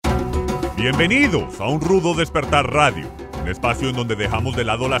Bienvenidos a Un Rudo Despertar Radio, un espacio en donde dejamos de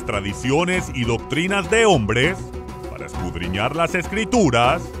lado las tradiciones y doctrinas de hombres para escudriñar las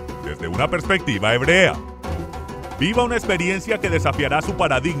escrituras desde una perspectiva hebrea. Viva una experiencia que desafiará su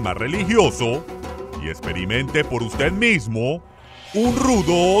paradigma religioso y experimente por usted mismo un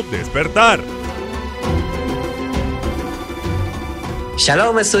rudo despertar.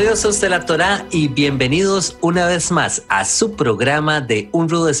 Shalom, estudiosos de la Torá, y bienvenidos una vez más a su programa de Un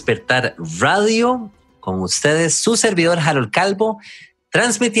Rudo Despertar Radio. Con ustedes, su servidor Harold Calvo,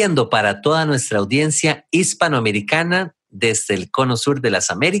 transmitiendo para toda nuestra audiencia hispanoamericana desde el cono sur de las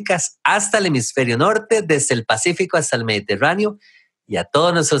Américas hasta el hemisferio norte, desde el Pacífico hasta el Mediterráneo, y a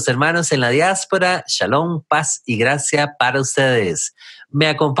todos nuestros hermanos en la diáspora. Shalom, paz y gracia para ustedes. Me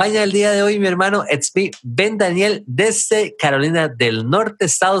acompaña el día de hoy mi hermano Etzvi Ben Daniel desde Carolina del Norte,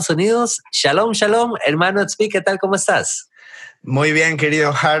 Estados Unidos. Shalom, shalom, hermano Etzvi, ¿qué tal? ¿Cómo estás? Muy bien,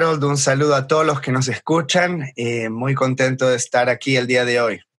 querido Harold. Un saludo a todos los que nos escuchan. Muy contento de estar aquí el día de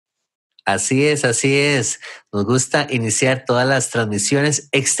hoy. Así es, así es. Nos gusta iniciar todas las transmisiones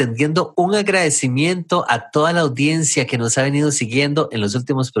extendiendo un agradecimiento a toda la audiencia que nos ha venido siguiendo en los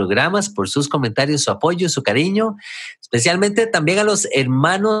últimos programas por sus comentarios, su apoyo, su cariño, especialmente también a los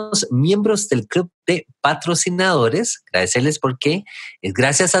hermanos miembros del Club de Patrocinadores. Agradecerles porque es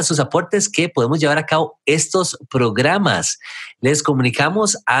gracias a sus aportes que podemos llevar a cabo estos programas. Les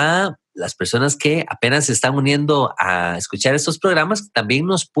comunicamos a las personas que apenas se están uniendo a escuchar estos programas, también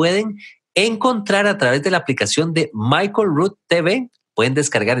nos pueden encontrar a través de la aplicación de Michael Root TV. Pueden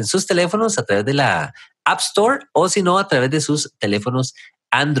descargar en sus teléfonos a través de la App Store o si no a través de sus teléfonos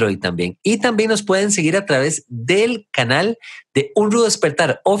Android también. Y también nos pueden seguir a través del canal de Un Rudo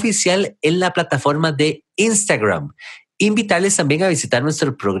Despertar oficial en la plataforma de Instagram. Invitarles también a visitar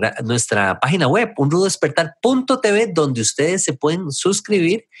nuestra página web, unrudodespertar.tv, donde ustedes se pueden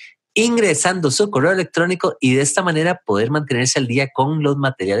suscribir ingresando su correo electrónico y de esta manera poder mantenerse al día con los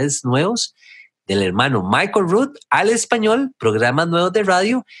materiales nuevos del hermano Michael Root al español, programas nuevos de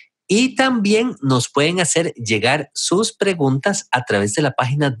radio, y también nos pueden hacer llegar sus preguntas a través de la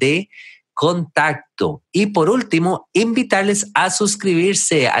página de contacto. Y por último, invitarles a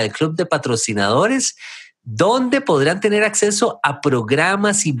suscribirse al Club de Patrocinadores, donde podrán tener acceso a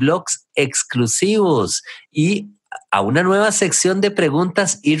programas y blogs exclusivos y a una nueva sección de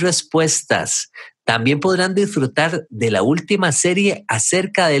preguntas y respuestas. También podrán disfrutar de la última serie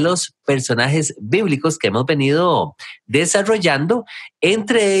acerca de los personajes bíblicos que hemos venido desarrollando,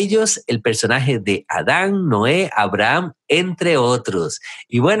 entre ellos el personaje de Adán, Noé, Abraham, entre otros.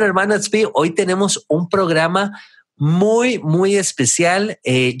 Y bueno, hermano Etzvi, hoy tenemos un programa muy, muy especial.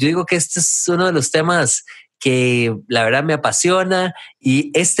 Yo digo que este es uno de los temas que la verdad me apasiona,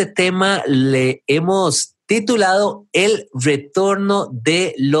 y este tema le hemos titulado El retorno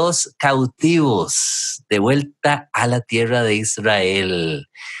de los cautivos, de vuelta a la tierra de Israel.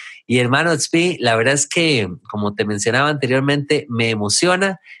 Y hermano Etzvi, la verdad es que, como te mencionaba anteriormente, me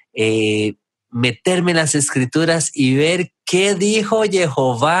emociona meterme en las escrituras y ver qué dijo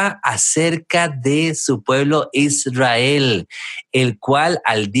Jehová acerca de su pueblo Israel, el cual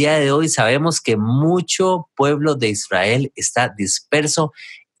al día de hoy sabemos que mucho pueblo de Israel está disperso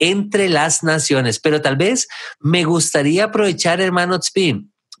entre las naciones. Pero tal vez me gustaría aprovechar, hermano Etzvi,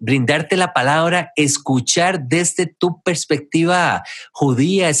 brindarte la palabra, escuchar desde tu perspectiva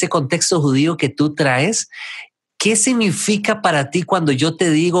judía, ese contexto judío que tú traes. ¿Qué significa para ti cuando yo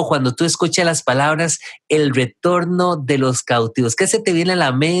te digo, cuando tú escuchas las palabras, el retorno de los cautivos? ¿Qué se te viene a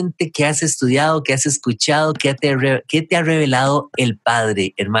la mente? ¿Qué has estudiado? ¿Qué has escuchado? ¿Qué te ha revelado el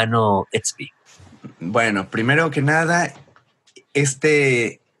Padre, hermano Etzvi? Bueno, primero que nada,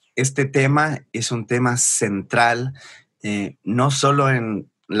 este tema es un tema central, no solo en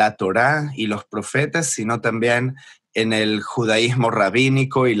la Torá y los profetas, sino también en el judaísmo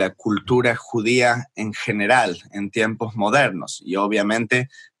rabínico y la cultura judía en general, en tiempos modernos. Y obviamente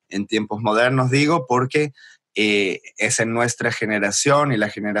en tiempos modernos digo porque es en nuestra generación y la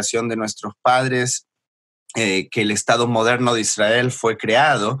generación de nuestros padres que el Estado moderno de Israel fue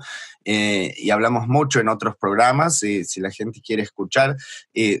creado. Y hablamos mucho en otros programas, si la gente quiere escuchar,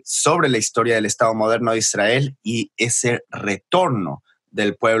 sobre la historia del Estado moderno de Israel y ese retorno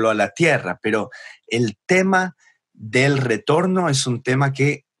del pueblo a la tierra. Pero el tema del retorno es un tema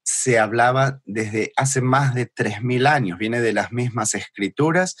que se hablaba desde hace más de 3.000 años, viene de las mismas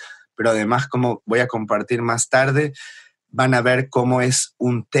escrituras, pero además, como voy a compartir más tarde, van a ver cómo es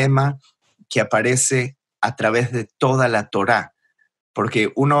un tema que aparece a través de toda la Torá,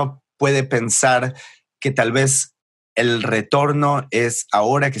 porque uno puede pensar que tal vez el retorno es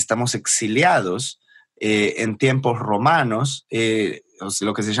ahora que estamos exiliados, en tiempos romanos,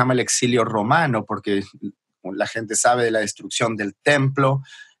 lo que se llama el exilio romano, porque la gente sabe de la destrucción del templo.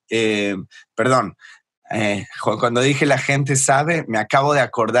 Cuando dije la gente sabe, me acabo de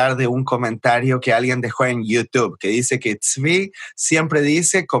acordar de un comentario que alguien dejó en YouTube que dice que Tzvi siempre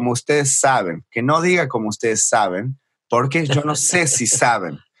dice como ustedes saben, que no diga como ustedes saben, porque yo no sé si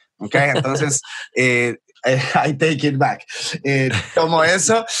saben. ¿Ok? Entonces, I take it back. Tomo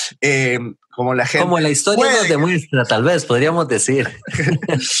eso como la gente. Como la historia nos demuestra, tal vez podríamos decir.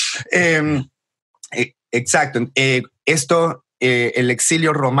 Exacto. El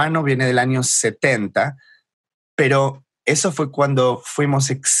exilio romano viene del año 70, pero eso fue cuando fuimos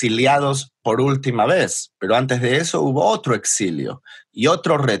exiliados por última vez. Pero antes de eso hubo otro exilio y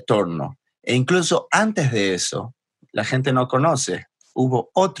otro retorno. E incluso antes de eso, la gente no conoce,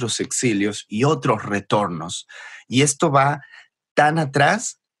 hubo otros exilios y otros retornos. Y esto va tan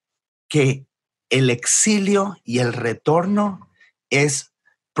atrás que el exilio y el retorno es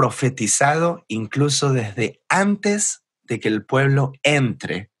profetizado incluso desde antes de que el pueblo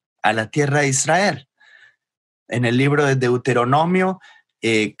entre a la tierra de Israel. En el libro de Deuteronomio,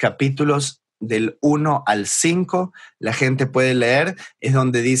 capítulos del 1 al 5, la gente puede leer, es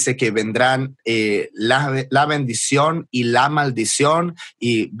donde dice que vendrán la bendición y la maldición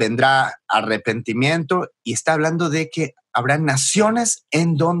y vendrá arrepentimiento, y está hablando de que habrá naciones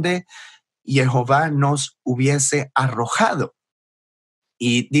en donde Jehová nos hubiese arrojado.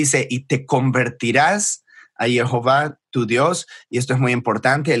 Y dice, y te convertirás a Jehová tu Dios, y esto es muy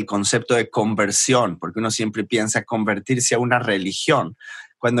importante, el concepto de conversión, porque uno siempre piensa convertirse a una religión,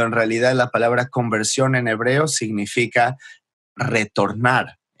 cuando en realidad la palabra conversión en hebreo significa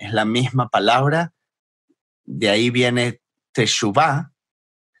retornar. Es la misma palabra, de ahí viene teshuvah,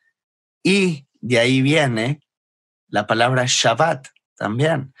 y de ahí viene la palabra Shabbat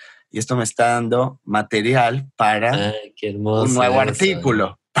también. Y esto me está dando material para un nuevo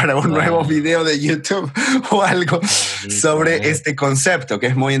artículo, para un nuevo video de YouTube o algo sobre este concepto, que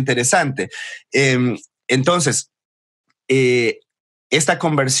es muy interesante. Entonces, esta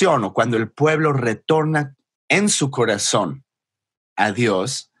conversión, o cuando el pueblo retorna en su corazón a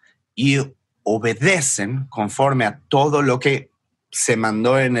Dios y obedecen conforme a todo lo que se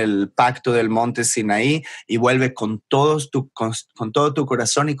mandó en el pacto del monte Sinaí, y vuelve con todo tu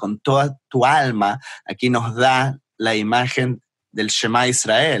corazón y con toda tu alma. Aquí nos da la imagen del Shema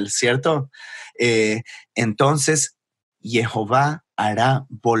Israel, ¿cierto? Entonces, Jehová hará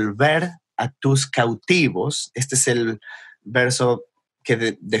volver a tus cautivos. Este es el verso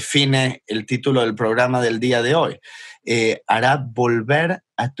que define el título del programa del día de hoy. Hará volver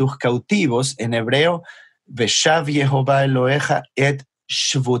a tus cautivos, en hebreo, Veshav Jehová Eloheja et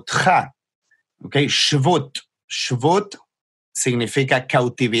Shvutcha. Okay, Shvut. Shvut significa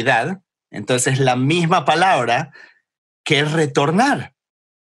cautividad. Entonces, la misma palabra que retornar.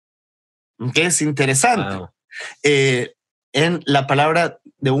 Okay, es interesante. Wow. En la palabra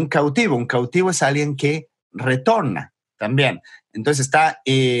de un cautivo es alguien que retorna también. Entonces, está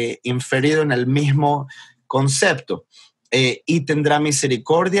inferido en el mismo concepto. Y tendrá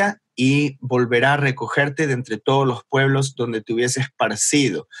misericordia y volverá a recogerte de entre todos los pueblos donde te hubieses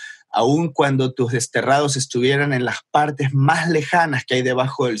esparcido, aun cuando tus desterrados estuvieran en las partes más lejanas que hay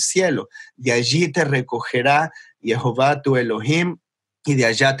debajo del cielo. De allí te recogerá Jehová tu Elohim, y de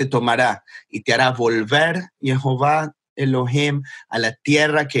allá te tomará, y te hará volver Jehová Elohim a la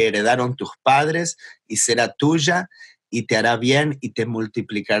tierra que heredaron tus padres, y será tuya, y te hará bien, y te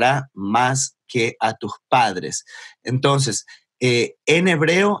multiplicará más que a tus padres. Entonces, en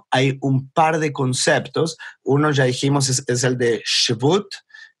hebreo hay un par de conceptos. Uno, ya dijimos, es el de Shvut,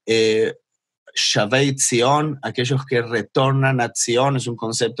 Shavei Tzion, aquellos que retornan a Tzion, es un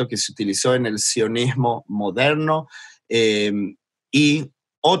concepto que se utilizó en el sionismo moderno. Y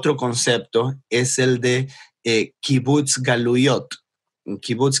otro concepto es el de Kibbutz Galuyot.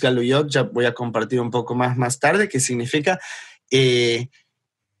 Kibbutz Galuyot, ya voy a compartir un poco más tarde, que significa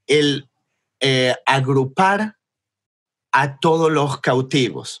el agrupar a todos los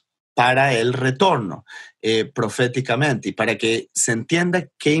cautivos para el retorno, proféticamente, y para que se entienda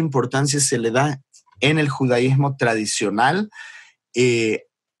qué importancia se le da en el judaísmo tradicional.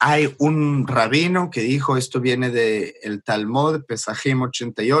 Hay un rabino que dijo, esto viene del Talmud, Pesajim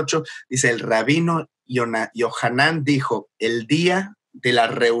 88, dice, el rabino Yohanan dijo, el día de la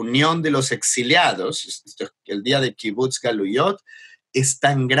reunión de los exiliados, el día de Kibbutz Galuyot, es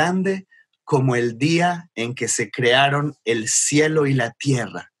tan grande como el día en que se crearon el cielo y la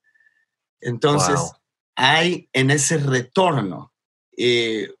tierra. Entonces, wow, hay en ese retorno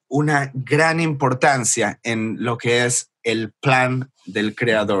una gran importancia en lo que es el plan del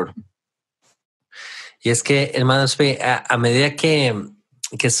Creador. Y es que, hermanos, a medida que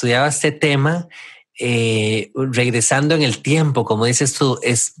estudiaba este tema, regresando en el tiempo, como dices tú,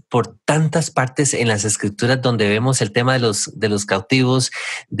 es por tantas partes en las escrituras donde vemos el tema de los cautivos,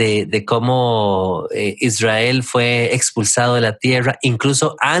 de cómo Israel fue expulsado de la tierra,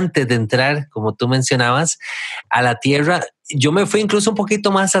 incluso antes de entrar, como tú mencionabas, a la tierra. Yo me fui incluso un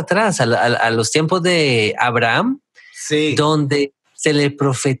poquito más atrás, a los tiempos de Abraham, Sí. donde se le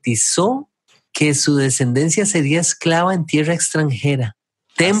profetizó que su descendencia sería esclava en tierra extranjera.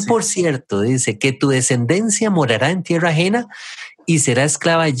 Ten por cierto, dice, que tu descendencia morará en tierra ajena y será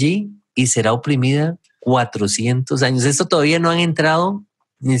esclava allí y será oprimida 400 años. Esto todavía no han entrado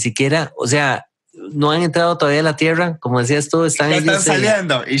ni siquiera, o sea, no han entrado todavía a la tierra, como decías tú, ya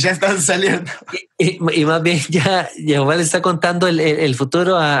están saliendo. Y más bien ya Jehová le está contando el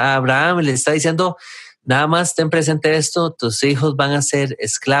futuro a Abraham, le está diciendo, nada más ten presente esto, tus hijos van a ser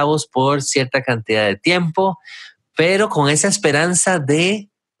esclavos por cierta cantidad de tiempo, pero con esa esperanza de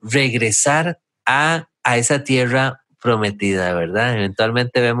regresar a esa tierra prometida, ¿verdad?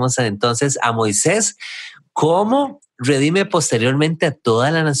 Eventualmente vemos entonces a Moisés cómo redime posteriormente a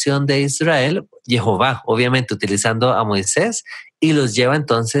toda la nación de Israel, Jehová, obviamente utilizando a Moisés, y los lleva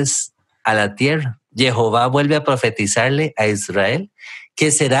entonces a la tierra. Jehová vuelve a profetizarle a Israel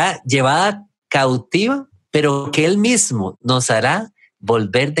que será llevada cautiva, pero que él mismo nos hará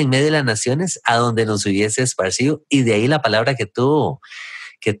volver de en medio de las naciones a donde nos hubiese esparcido. Y de ahí la palabra que tú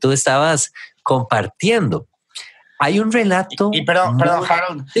estabas compartiendo. Hay un relato. Perdón,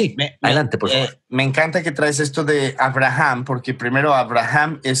 Harold. Sí, adelante, por favor. Me encanta que traes esto de Abraham, porque primero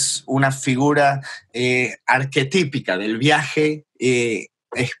Abraham es una figura arquetípica del viaje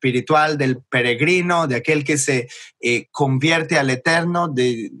espiritual, del peregrino, de aquel que se convierte al eterno.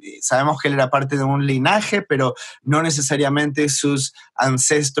 Sabemos que él era parte de un linaje, pero no necesariamente sus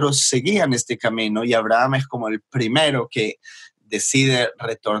ancestros seguían este camino, y Abraham es como el primero que decide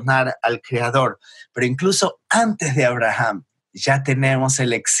retornar al Creador. Pero incluso antes de Abraham ya tenemos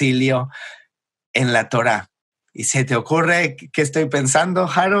el exilio en la Torá. ¿Y se te ocurre qué estoy pensando,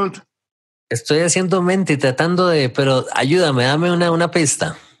 Harold? Estoy haciendo mente y tratando pero ayúdame, dame una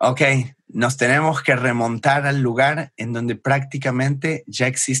pista. Ok, nos tenemos que remontar al lugar en donde prácticamente ya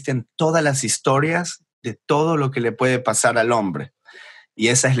existen todas las historias de todo lo que le puede pasar al hombre. Y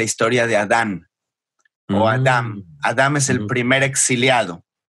esa es la historia de Adán. O Adán. Adán es el primer exiliado.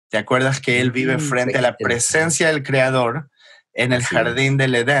 ¿Te acuerdas que él vive frente a la presencia del Creador en el jardín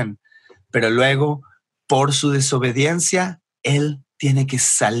del Edén? Pero luego, por su desobediencia, él tiene que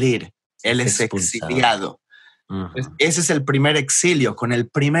salir. Él es exiliado. Ese es el primer exilio con el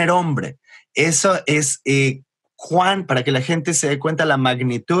primer hombre. Eso es Juan, para que la gente se dé cuenta la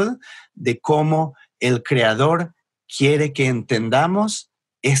magnitud de cómo el Creador quiere que entendamos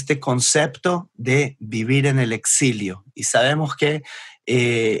este concepto de vivir en el exilio. Y sabemos que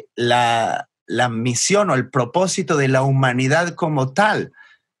la misión o el propósito de la humanidad como tal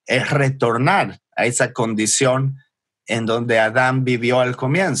es retornar a esa condición en donde Adán vivió al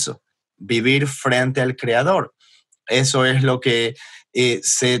comienzo, vivir frente al Creador. Eso es lo que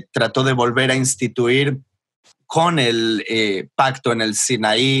se trató de volver a instituir con el pacto en el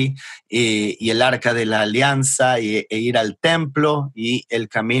Sinaí y el arca de la alianza e ir al templo y el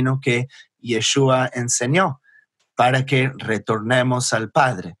camino que Yeshua enseñó para que retornemos al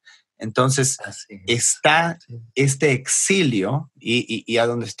Padre. Entonces está este exilio y a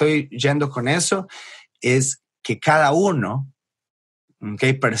donde estoy yendo con eso es que cada uno,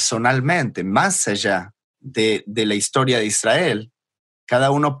 okay, personalmente, más allá de la historia de Israel,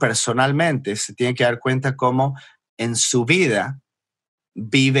 cada uno personalmente se tiene que dar cuenta cómo en su vida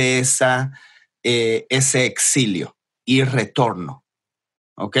vive ese exilio y retorno.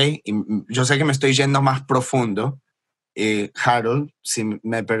 ¿Ok? Y yo sé que me estoy yendo más profundo, Harold, si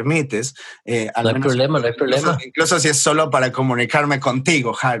me permites. No hay problema. Incluso si es solo para comunicarme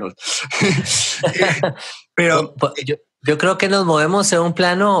contigo, Harold. Pero yo creo que nos movemos en un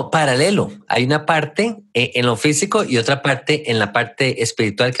plano paralelo. Hay una parte en lo físico y otra parte en la parte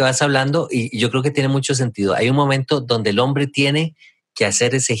espiritual que vas hablando, y yo creo que tiene mucho sentido. Hay un momento donde el hombre tiene que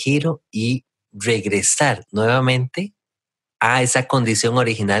hacer ese giro y regresar nuevamente a esa condición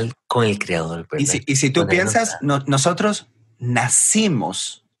original con el Creador. Y si tú piensas, nosotros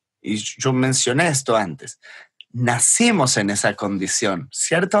nacimos, y yo mencioné esto antes, nacimos en esa condición,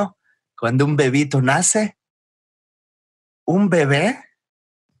 ¿cierto? Cuando un bebito nace, un bebé,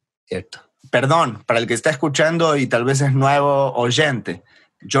 cierto. Perdón, para el que está escuchando y tal vez es nuevo oyente,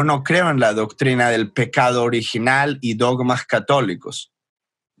 yo no creo en la doctrina del pecado original y dogmas católicos.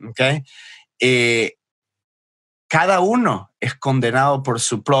 ¿Okay? Cada uno es condenado por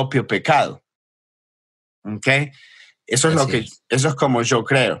su propio pecado. ¿Ok? Eso es como yo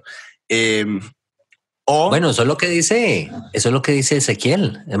creo. Bueno, eso es lo que dice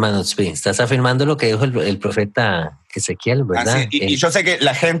Ezequiel, hermano Zvi. Estás afirmando lo que dijo el profeta Ezequiel, ¿verdad? Y yo sé que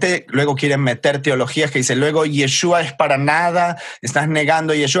la gente luego quiere meter teologías que dicen, luego Yeshua es para nada, estás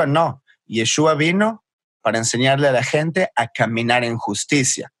negando a Yeshua. No, Yeshua vino para enseñarle a la gente a caminar en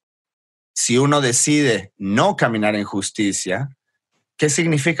justicia. Si uno decide no caminar en justicia, ¿qué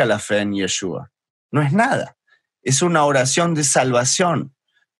significa la fe en Yeshua? No es nada. Es una oración de salvación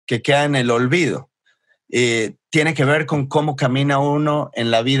que queda en el olvido. Tiene que ver con cómo camina uno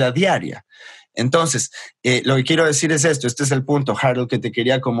en la vida diaria. Entonces, lo que quiero decir es esto. Este es el punto, Harold, que te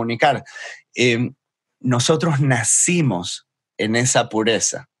quería comunicar. Nosotros nacimos en esa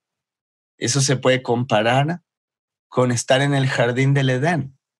pureza. Eso se puede comparar con estar en el jardín del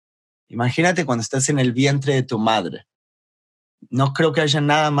Edén. Imagínate cuando estás en el vientre de tu madre. No creo que haya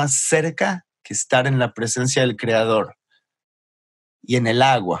nada más cerca que estar en la presencia del Creador y en el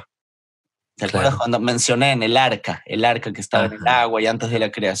agua. ¿Te acuerdas cuando mencioné en el arca que estaba en el agua y antes de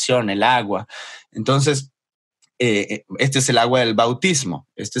la creación, el agua? Entonces, este es el agua del bautismo.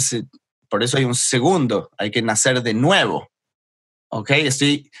 Por eso hay un segundo, hay que nacer de nuevo. ¿Ok?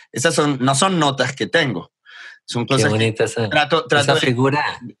 Esas no son notas que tengo. Son cosas. Qué bonita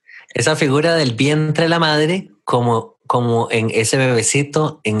esa figura del vientre de la madre como en ese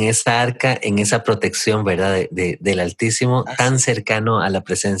bebecito, en esa arca, en esa protección, ¿verdad? Del Altísimo, tan cercano a la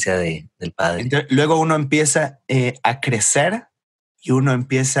presencia del Padre. Entonces, luego uno empieza a crecer y uno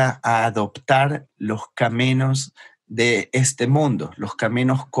empieza a adoptar los caminos de este mundo, los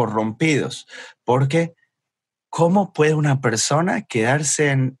caminos corrompidos. Porque, ¿cómo puede una persona quedarse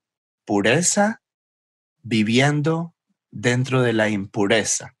en pureza viviendo dentro de la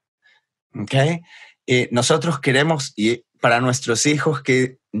impureza? ¿Ok? Nosotros queremos, y para nuestros hijos,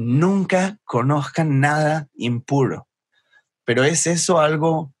 que nunca conozcan nada impuro. Pero ¿es eso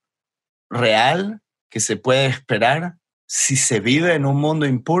algo real que se puede esperar si se vive en un mundo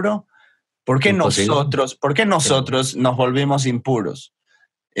impuro? ¿Por qué nosotros nos volvimos impuros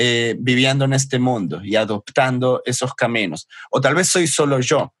viviendo en este mundo y adoptando esos caminos? O tal vez soy solo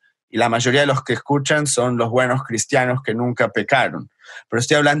yo y la mayoría de los que escuchan son los buenos cristianos que nunca pecaron. Pero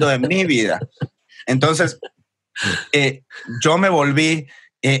estoy hablando de mi vida. Entonces, yo me volví,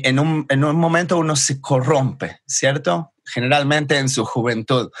 en un momento uno se corrompe, ¿cierto? Generalmente en su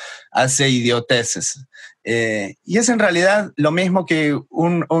juventud hace idioteces. Y es en realidad lo mismo que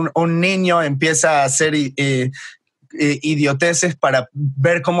un niño empieza a hacer idioteces para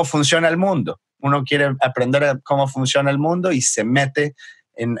ver cómo funciona el mundo. Uno quiere aprender cómo funciona el mundo y se mete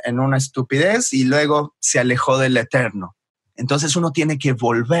en una estupidez y luego se alejó del Eterno. Entonces uno tiene que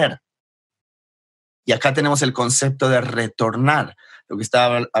volver. Y acá tenemos el concepto de retornar, lo que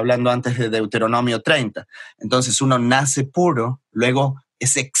estaba hablando antes de Deuteronomio 30. Entonces uno nace puro, luego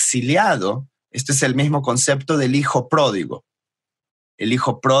es exiliado. Este es el mismo concepto del hijo pródigo. El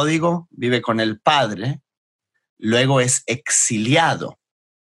hijo pródigo vive con el padre, luego es exiliado.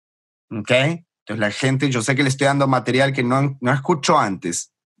 ¿Ok? Entonces la gente, yo sé que le estoy dando material que no escuchó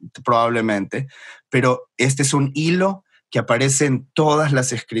antes, probablemente, pero este es un hilo que aparece en todas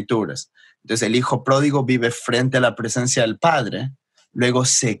las escrituras. Entonces el hijo pródigo vive frente a la presencia del padre, luego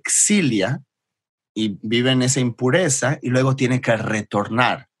se exilia y vive en esa impureza y luego tiene que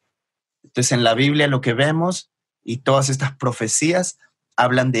retornar. Entonces en la Biblia lo que vemos y todas estas profecías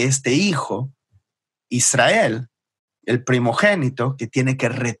hablan de este hijo, Israel, el primogénito, que tiene que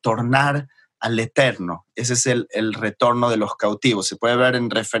retornar al Eterno. Ese es el retorno de los cautivos. Se puede ver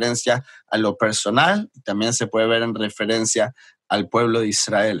en referencia a lo personal y también se puede ver en referencia al pueblo de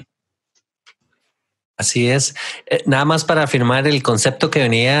Israel. Así es. Nada más para afirmar el concepto que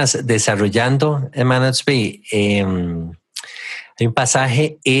venías desarrollando, hermano Zvi, hay un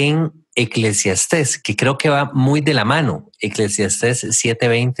pasaje en Eclesiastés que creo que va muy de la mano. Eclesiastés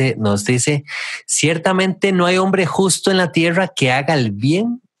 7:20 nos dice: ciertamente no hay hombre justo en la tierra que haga el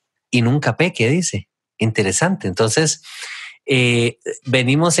bien y nunca peque, dice. Interesante. Entonces,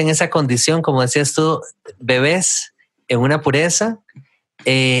 venimos en esa condición, como decías tú, bebés en una pureza.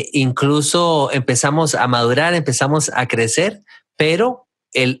 Incluso empezamos a madurar, empezamos a crecer, pero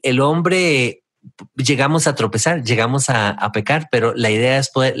el hombre llegamos a tropezar, llegamos a pecar, pero la idea es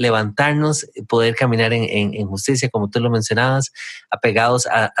poder levantarnos, poder caminar en justicia, como tú lo mencionabas, apegados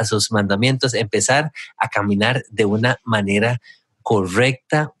a sus mandamientos, empezar a caminar de una manera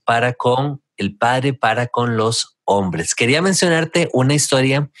correcta para con el Padre, para con los hombres. Quería mencionarte una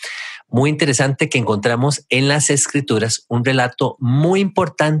historia muy interesante que encontramos en las Escrituras, un relato muy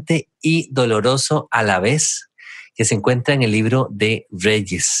importante y doloroso a la vez, que se encuentra en el libro de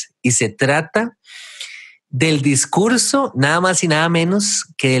Reyes. Y se trata del discurso, nada más y nada menos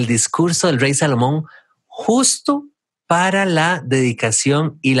que el discurso del rey Salomón, justo para la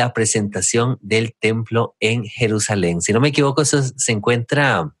dedicación y la presentación del templo en Jerusalén. Si no me equivoco, eso se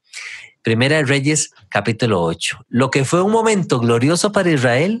encuentra Primera de Reyes, capítulo 8. Lo que fue un momento glorioso para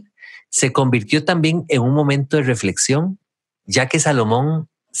Israel se convirtió también en un momento de reflexión, ya que Salomón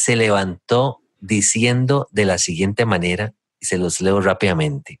se levantó diciendo de la siguiente manera, y se los leo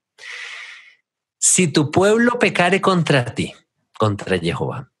rápidamente. Si tu pueblo pecare contra ti, contra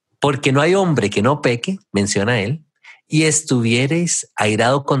Jehová, porque no hay hombre que no peque, menciona él, y estuviereis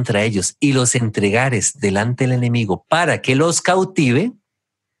airado contra ellos y los entregares delante del enemigo para que los cautive,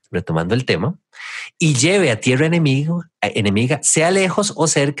 retomando el tema, y lleve a tierra enemiga, sea lejos o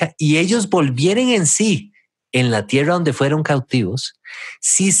cerca, y ellos volvieren en sí en la tierra donde fueron cautivos,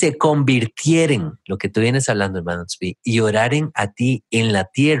 si se convirtieren, lo que tú vienes hablando, hermano Tzvi, y oraren a ti en la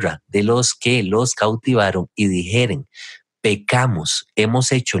tierra de los que los cautivaron y dijeren, pecamos,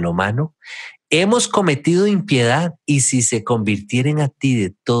 hemos hecho lo malo, hemos cometido impiedad, y si se convirtieren a ti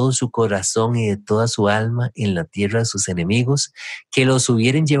de todo su corazón y de toda su alma en la tierra de sus enemigos, que los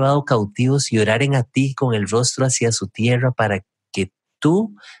hubieren llevado cautivos y oraren a ti con el rostro hacia su tierra para que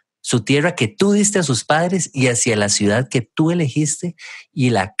su tierra que tú diste a sus padres y hacia la ciudad que tú elegiste y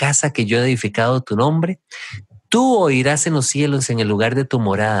la casa que yo he edificado tu nombre, tú oirás en los cielos, en el lugar de tu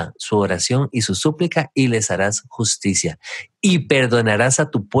morada, su oración y su súplica, y les harás justicia. Y perdonarás a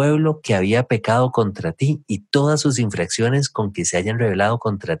tu pueblo que había pecado contra ti y todas sus infracciones con que se hayan rebelado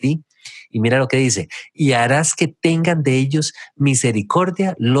contra ti. Y mira lo que dice, y harás que tengan de ellos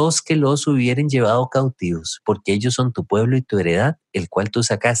misericordia los que los hubieren llevado cautivos, porque ellos son tu pueblo y tu heredad, el cual tú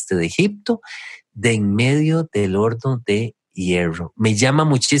sacaste de Egipto, de en medio del horno de hierro. Me llama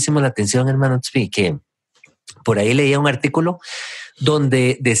muchísimo la atención, hermano Tzvi, que por ahí leía un artículo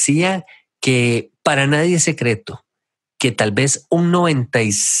donde decía que para nadie es secreto que tal vez un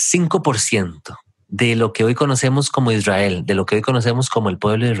 95% de lo que hoy conocemos como Israel, de lo que hoy conocemos como el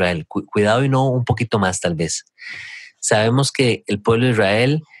pueblo de Israel, cuidado y no un poquito más tal vez. Sabemos que el pueblo de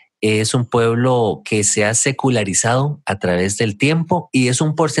Israel es un pueblo que se ha secularizado a través del tiempo y es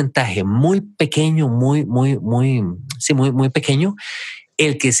un porcentaje muy pequeño, muy pequeño,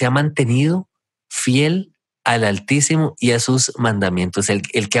 el que se ha mantenido fiel al Altísimo y a sus mandamientos, el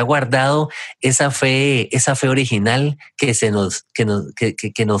que ha guardado esa fe original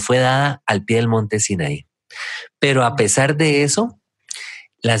que nos fue dada al pie del monte Sinaí. Pero a pesar de eso,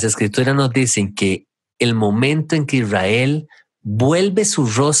 las escrituras nos dicen que el momento en que Israel vuelve su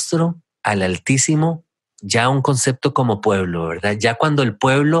rostro al Altísimo, ya un concepto como pueblo, ¿verdad? Ya cuando el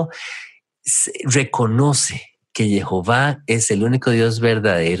pueblo reconoce que Jehová es el único Dios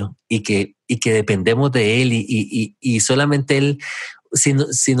verdadero y que dependemos de Él y solamente Él,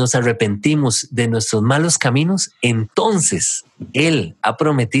 si nos arrepentimos de nuestros malos caminos, entonces Él ha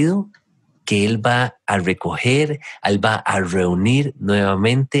prometido que Él va a recoger, Él va a reunir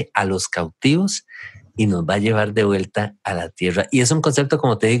nuevamente a los cautivos y nos va a llevar de vuelta a la tierra. Y es un concepto,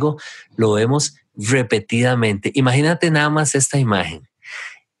 como te digo, lo vemos repetidamente. Imagínate nada más esta imagen.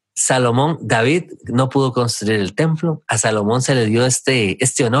 David no pudo construir el templo, a Salomón se le dio este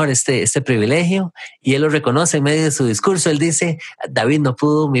honor, este privilegio, y él lo reconoce en medio de su discurso. Él dice, David no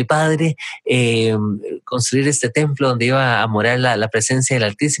pudo, mi padre, construir este templo donde iba a morar la presencia del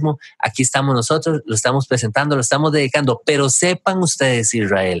Altísimo. Aquí estamos nosotros, lo estamos presentando, lo estamos dedicando, pero sepan ustedes,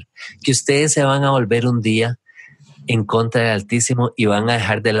 Israel, que ustedes se van a volver un día en contra del Altísimo y van a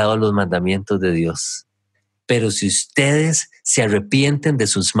dejar de lado los mandamientos de Dios. Pero si ustedes se arrepienten de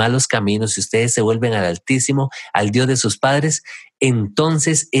sus malos caminos, si ustedes se vuelven al Altísimo, al Dios de sus padres,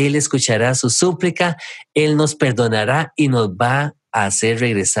 entonces Él escuchará su súplica, Él nos perdonará y nos va a hacer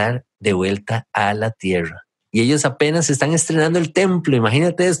regresar de vuelta a la tierra. Y ellos apenas están estrenando el templo.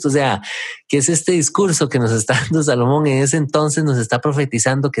 Imagínate esto, o sea, que es este discurso que nos está dando Salomón en ese entonces, nos está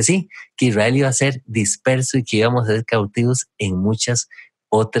profetizando que sí, que Israel iba a ser disperso y que íbamos a ser cautivos en muchas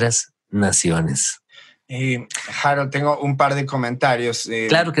otras naciones. Harold, tengo un par de comentarios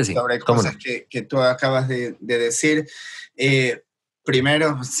claro que sí. sobre cosas que tú acabas de decir.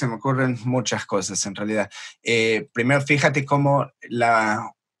 Primero, se me ocurren muchas cosas en realidad. Primero, fíjate cómo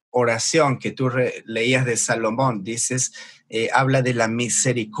la oración que tú leías de Salomón, dices, habla de la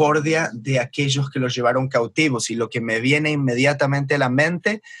misericordia de aquellos que los llevaron cautivos, y lo que me viene inmediatamente a la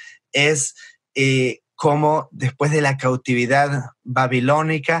mente es cómo después de la cautividad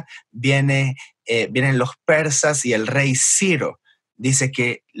babilónica vienen los persas y el rey Ciro. Dice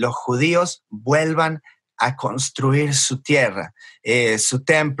que los judíos vuelvan a construir su tierra, su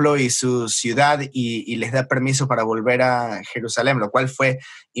templo y su ciudad, y les da permiso para volver a Jerusalén, lo cual fue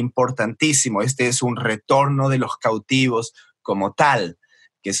importantísimo. Este es un retorno de los cautivos como tal,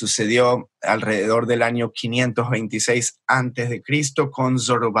 que sucedió alrededor del año 526 a.C. con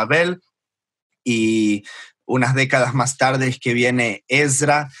Zorobabel, y unas décadas más tarde es que viene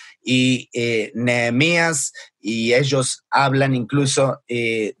Ezra y Nehemías, y ellos hablan incluso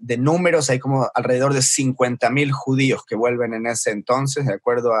de números. Hay como alrededor de 50,000 judíos que vuelven en ese entonces, de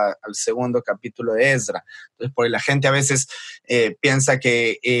acuerdo al segundo capítulo de Ezra. Entonces, porque la gente a veces piensa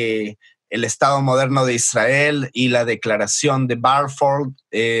que el Estado moderno de Israel y la declaración de Balfour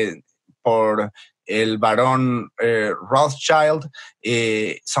por el barón Rothschild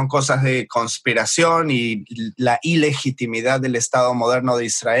son cosas de conspiración y la ilegitimidad del Estado moderno de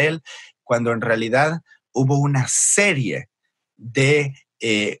Israel, cuando en realidad hubo una serie de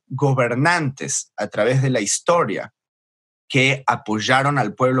gobernantes a través de la historia que apoyaron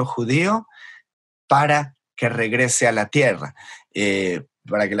al pueblo judío para que regrese a la tierra.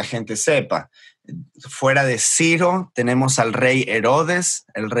 Para que la gente sepa, fuera de Ciro tenemos al rey Herodes,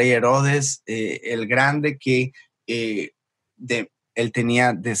 el Grande, que él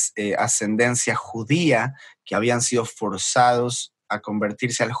tenía ascendencia judía, que habían sido forzados a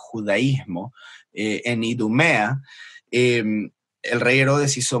convertirse al judaísmo en Idumea. El rey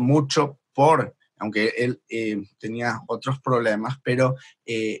Herodes hizo mucho aunque él tenía otros problemas, pero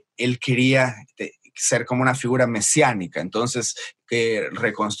él quería ser como una figura mesiánica. Entonces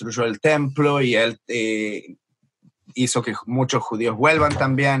reconstruyó el templo, y él hizo que muchos judíos vuelvan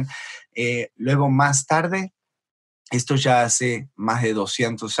también. Luego, más tarde, esto ya hace más de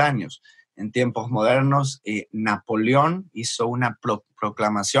 200 años, en tiempos modernos, Napoleón hizo una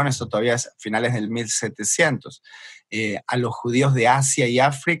proclamación, esto todavía es finales del 1700, a los judíos de Asia y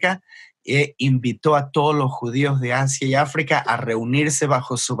África. Invitó a todos los judíos de Asia y África a reunirse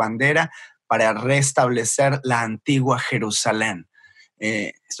bajo su bandera para restablecer la antigua Jerusalén.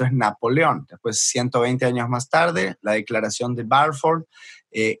 Esto es Napoleón. Después, 120 años más tarde, la declaración de Balfour,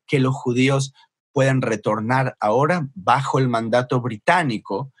 que los judíos pueden retornar ahora bajo el mandato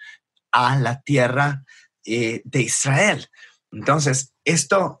británico a la tierra de Israel. Entonces,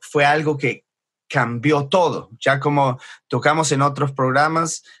 esto fue algo que cambió todo, ya como tocamos en otros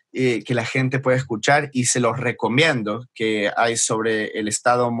programas que la gente puede escuchar, y se los recomiendo, que hay sobre el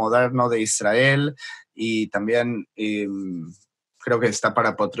Estado moderno de Israel, y también creo que está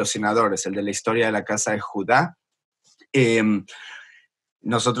para patrocinadores, el de la historia de la casa de Judá.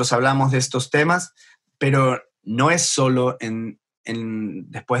 Nosotros hablamos de estos temas, pero no es solo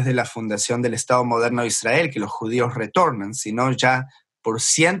después de la fundación del Estado moderno de Israel que los judíos retornan, sino ya por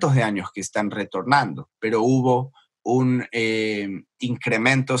cientos de años que están retornando. Pero hubo un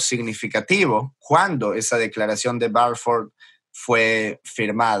incremento significativo cuando esa declaración de Balfour fue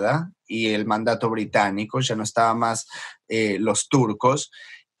firmada y el mandato británico, ya no estaba más los turcos,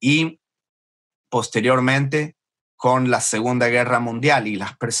 y posteriormente, con la Segunda Guerra Mundial y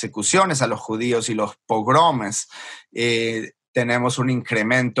las persecuciones a los judíos y los pogromes, tenemos un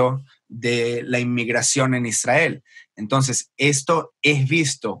incremento de la inmigración en Israel. Entonces, esto es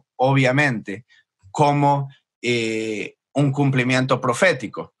visto, obviamente, como un cumplimiento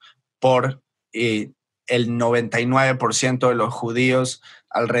profético por el 99% de los judíos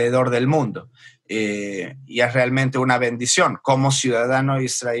alrededor del mundo. Y es realmente una bendición. Como ciudadano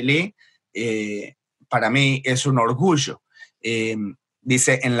israelí, para mí es un orgullo.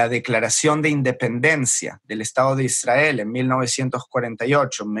 Dice, en la Declaración de Independencia del Estado de Israel en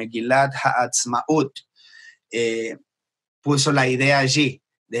 1948, Megillat Ha'atzmaut, puso la idea allí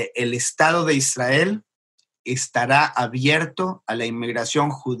de el Estado de Israel estará abierto a la inmigración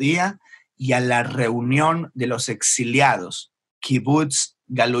judía y a la reunión de los exiliados, kibbutz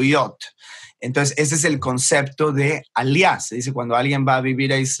galuyot. Entonces, ese es el concepto de aliyá. Se dice, cuando alguien va a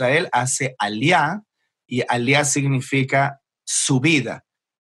vivir a Israel, hace aliyá, y aliyá significa subida,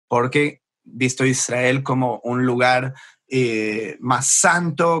 porque visto Israel como un lugar más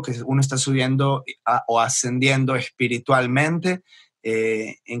santo, que uno está subiendo o ascendiendo espiritualmente.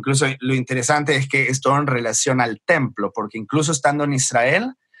 Incluso lo interesante es que es todo en relación al templo, porque incluso estando en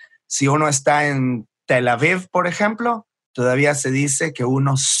Israel, si uno está en Tel Aviv, por ejemplo, todavía se dice que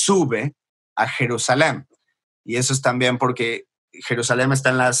uno sube a Jerusalén. Y eso es también porque Jerusalén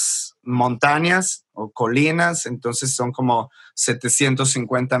está en las montañas o colinas, entonces son como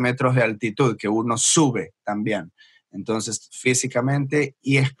 750 metros de altitud que uno sube también. Entonces, físicamente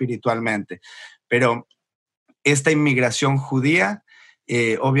y espiritualmente. Pero esta inmigración judía,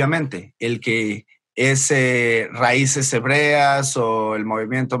 obviamente, el que es raíces hebreas o el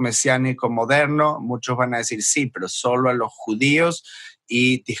movimiento mesiánico moderno, muchos van a decir sí, pero solo a los judíos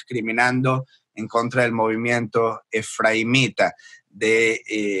y discriminando en contra del movimiento efraimita,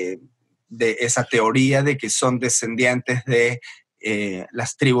 de esa teoría de que son descendientes de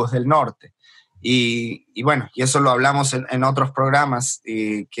las tribus del norte. Y bueno, y eso lo hablamos en otros programas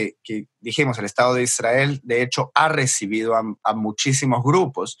que dijimos, el Estado de Israel de hecho ha recibido a muchísimos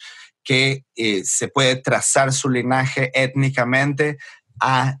grupos que se puede trazar su linaje étnicamente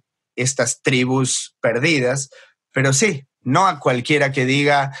a estas tribus perdidas, pero sí, no a cualquiera que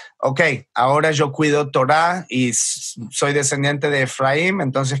diga, ok, ahora yo cuido Torah y soy descendiente de Efraín,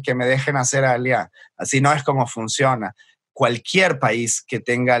 entonces que me dejen hacer aliyá. Así no es como funciona. Cualquier país que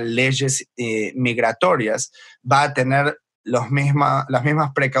tenga leyes migratorias va a tener las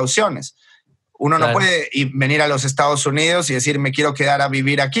mismas precauciones. Uno no puede venir a los Estados Unidos y decir, me quiero quedar a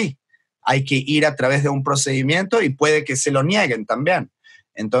vivir aquí. Hay que ir a través de un procedimiento y puede que se lo nieguen también.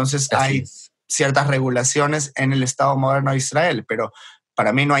 Entonces hay ciertas regulaciones en el Estado moderno de Israel, pero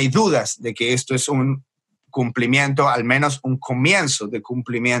para mí no hay dudas de que esto es un cumplimiento, al menos un comienzo de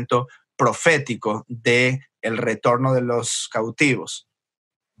cumplimiento profético del retorno de los cautivos.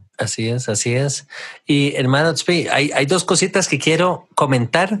 Así es, así es. Y hermano Tzvi, hay dos cositas que quiero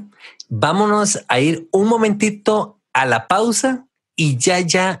comentar. Vámonos a ir un momentito a la pausa y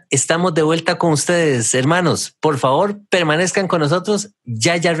ya estamos de vuelta con ustedes, hermanos. Por favor, permanezcan con nosotros.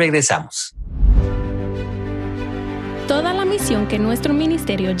 Ya regresamos. Toda la misión que nuestro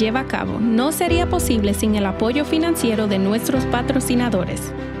ministerio lleva a cabo no sería posible sin el apoyo financiero de nuestros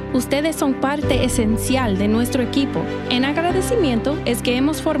patrocinadores. Ustedes son parte esencial de nuestro equipo. En agradecimiento es que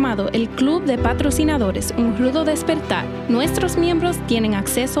hemos formado el Club de Patrocinadores Un Rudo Despertar. Nuestros miembros tienen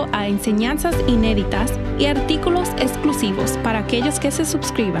acceso a enseñanzas inéditas y artículos exclusivos para aquellos que se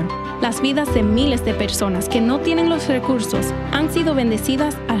suscriban. Las vidas de miles de personas que no tienen los recursos han sido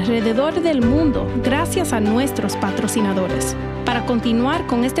bendecidas alrededor del mundo gracias a nuestros patrocinadores. Para continuar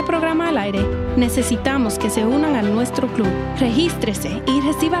con este programa al aire, necesitamos que se unan a nuestro club. Regístrese y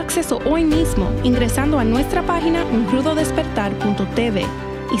reciba acceso hoy mismo ingresando a nuestra página unrudodespertar.tv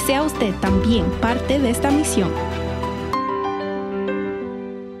y sea usted también parte de esta misión.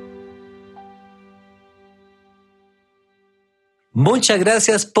 Muchas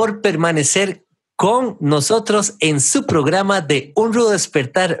gracias por permanecer con nosotros en su programa de Un Rudo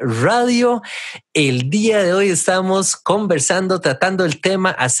Despertar Radio. El día de hoy estamos tratando el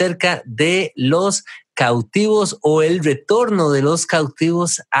tema acerca de los cautivos o el retorno de los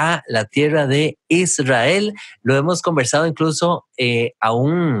cautivos a la tierra de Israel. Lo hemos conversado incluso en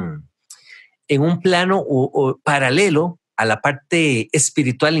un plano o paralelo a la parte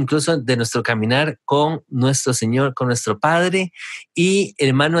espiritual, incluso de nuestro caminar con nuestro Señor, con nuestro Padre. Y el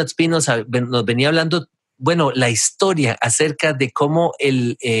hermano Tzvi nos venía hablando, la historia acerca de cómo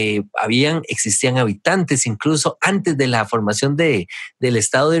existían habitantes, incluso antes de la formación del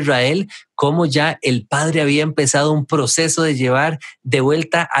Estado de Israel, cómo ya el Padre había empezado un proceso de llevar de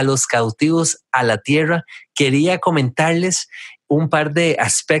vuelta a los cautivos a la tierra. Quería comentarles un par de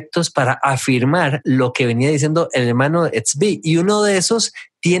aspectos para afirmar lo que venía diciendo el hermano Tzvi. Y uno de esos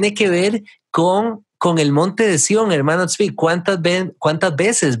tiene que ver con el monte de Sión, hermano Tzvi. ¿Cuántas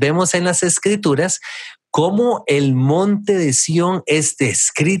veces vemos en las Escrituras cómo el monte de Sión es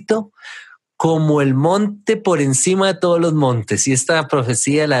descrito como el monte por encima de todos los montes? Y esta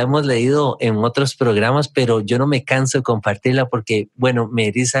profecía la hemos leído en otros programas, pero yo no me canso de compartirla porque, me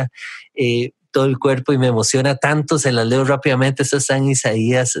eriza todo el cuerpo y me emociona tanto. Se las leo rápidamente. Esto está en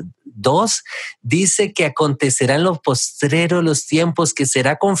Isaías 2. Dice que acontecerá en los postreros los tiempos que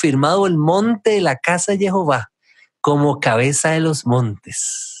será confirmado el monte de la casa de Jehová como cabeza de los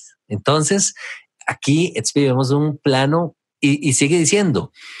montes. Entonces, aquí vemos un plano y sigue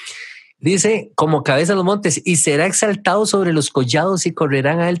diciendo, dice, como cabeza de los montes, y será exaltado sobre los collados y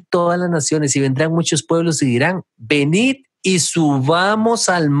correrán a él todas las naciones y vendrán muchos pueblos y dirán, venid y subamos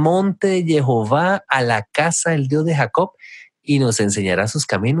al monte de Jehová, a la casa del Dios de Jacob, y nos enseñará sus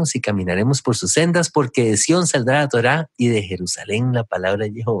caminos y caminaremos por sus sendas, porque de Sión saldrá la Torá y de Jerusalén la palabra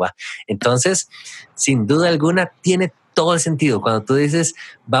de Jehová. Entonces, sin duda alguna, tiene todo el sentido cuando tú dices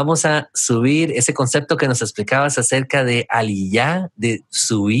vamos a subir, ese concepto que nos explicabas acerca de aliyá, de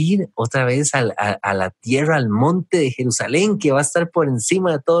subir otra vez a la tierra, al monte de Jerusalén, que va a estar por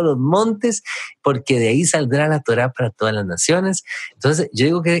encima de todos los montes, porque de ahí saldrá la Torá para todas las naciones. Entonces yo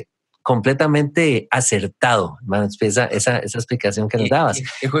digo que completamente acertado, hermano, esa explicación que nos dabas.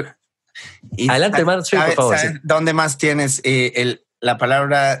 Adelante, hermano, por favor. ¿Sabes dónde más tienes la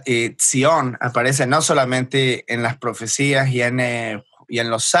palabra Sion? Aparece no solamente en las profecías y en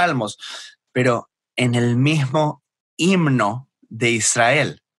los salmos, pero en el mismo himno de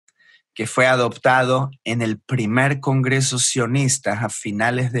Israel, que fue adoptado en el primer Congreso sionista a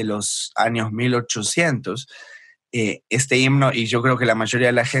finales de los años 1800. Este himno, y yo creo que la mayoría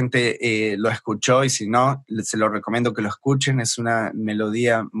de la gente lo escuchó, y si no, se lo recomiendo que lo escuchen. Es una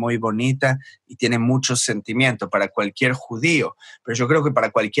melodía muy bonita y tiene mucho sentimiento para cualquier judío, pero yo creo que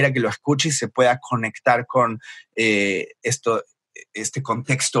para cualquiera que lo escuche y se pueda conectar con este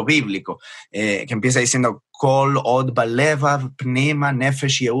contexto bíblico, que empieza diciendo Kol od baleva pnima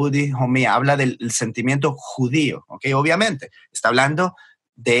nefesh yehudi homi, habla del sentimiento judío, ¿ok? Obviamente, está hablando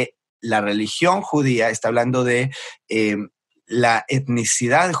de la religión judía, está hablando de la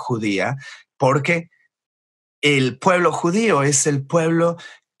etnicidad judía, porque el pueblo judío es el pueblo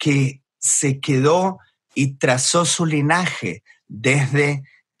que se quedó y trazó su linaje desde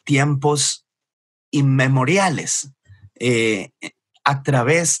tiempos inmemoriales, a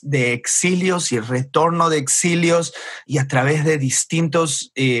través de exilios y retorno de exilios y a través de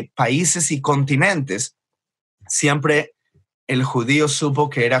distintos países y continentes. Siempre el judío supo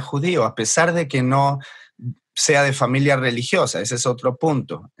que era judío, a pesar de que no sea de familia religiosa. Ese es otro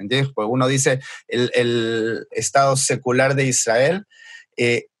punto, ¿entiendes? Pues uno dice el Estado secular de Israel.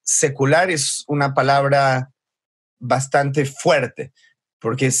 Secular es una palabra bastante fuerte,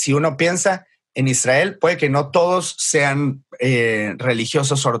 porque si uno piensa en Israel, puede que no todos sean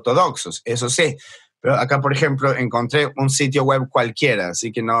religiosos ortodoxos, eso sí. Pero acá, por ejemplo, encontré un sitio web cualquiera,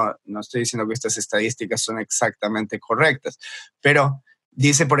 así que no estoy diciendo que estas estadísticas son exactamente correctas, pero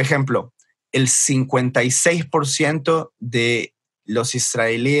dice, por ejemplo, el 56% de los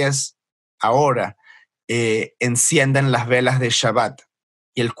israelíes ahora encienden las velas de Shabbat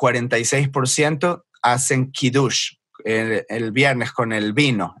y el 46% hacen Kiddush el viernes con el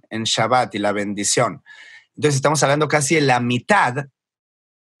vino en Shabbat y la bendición. Entonces estamos hablando casi de la mitad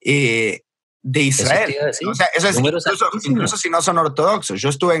de Israel. O sea, eso es incluso si no son ortodoxos. Yo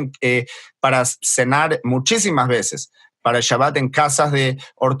estuve para cenar muchísimas veces para Shabbat en casas de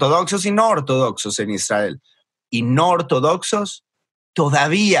ortodoxos y no ortodoxos en Israel. Y no ortodoxos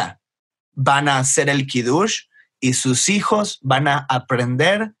todavía van a hacer el Kiddush y sus hijos van a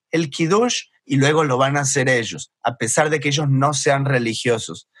aprender el Kiddush y luego lo van a hacer ellos, a pesar de que ellos no sean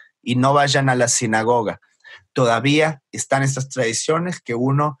religiosos y no vayan a la sinagoga. Todavía están estas tradiciones que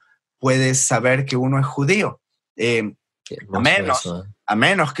uno puede saber que uno es judío, a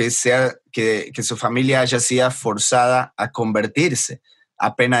menos que su familia haya sido forzada a convertirse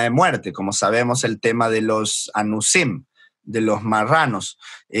a pena de muerte, como sabemos el tema de los anusim, de los marranos,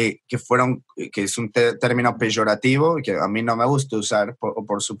 que es un término peyorativo que a mí no me gusta usar,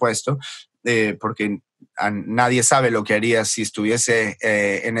 por supuesto, porque nadie sabe lo que haría si estuviese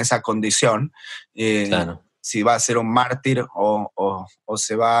en esa condición. Claro. Si va a ser un mártir o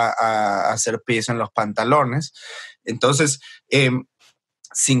se va a hacer piso en los pantalones. Entonces,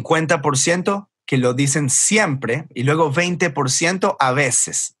 50% que lo dicen siempre y luego 20% a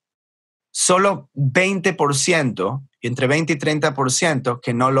veces. Solo 20%, entre 20 y 30%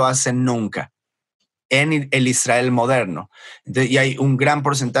 que no lo hacen nunca en el Israel moderno. Entonces, y hay un gran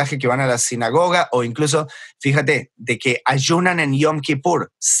porcentaje que van a la sinagoga o incluso, fíjate, de que ayunan en Yom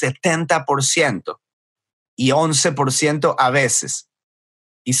Kippur, 70%. Y 11% a veces.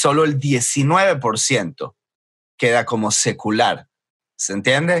 Y solo el 19% queda como secular. ¿Se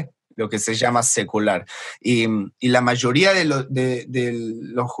entiende? Lo que se llama secular. Y la mayoría de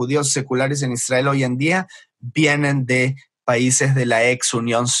los judíos seculares en Israel hoy en día vienen de países de la ex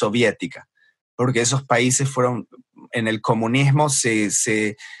Unión Soviética, porque esos países fueron, en el comunismo, el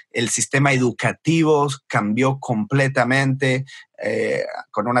sistema educativo cambió completamente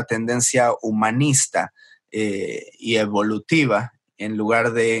con una tendencia humanista y evolutiva en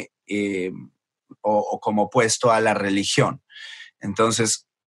lugar de o como opuesto a la religión. Entonces,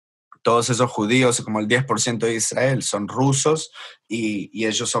 todos esos judíos, como el 10% de Israel, son rusos y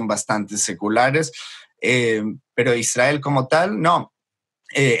ellos son bastante seculares, pero Israel como tal, no.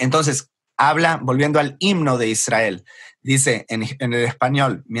 Entonces, habla, volviendo al himno de Israel, dice en el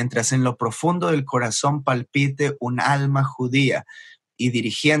español, mientras en lo profundo del corazón palpite un alma judía y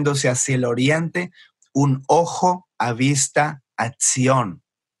dirigiéndose hacia el oriente, un ojo avista a Sion.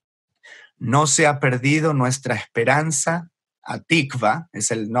 No se ha perdido nuestra esperanza. Hatikva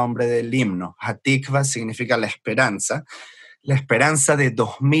es el nombre del himno. Hatikva significa la esperanza de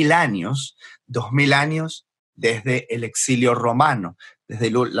 2000 años desde el exilio romano,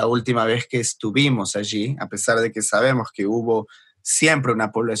 desde la última vez que estuvimos allí, a pesar de que sabemos que hubo siempre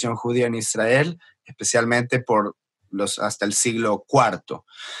una población judía en Israel, especialmente hasta el siglo IV.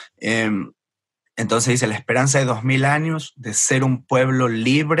 Entonces dice, la esperanza de 2000 años de ser un pueblo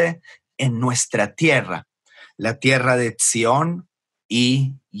libre en nuestra tierra, la tierra de Sion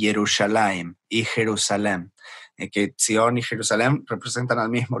y Jerusalén, que Sion y Jerusalén representan al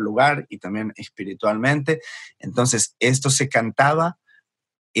mismo lugar y también espiritualmente. Entonces, esto se cantaba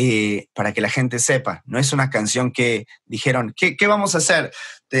para que la gente sepa. No es una canción que dijeron, ¿qué vamos a hacer?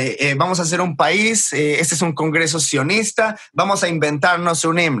 Vamos a hacer un país, este es un congreso sionista, vamos a inventarnos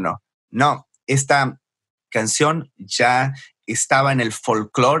un himno. No, esta canción ya estaba en el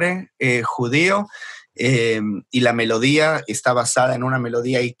folclore judío, y la melodía está basada en una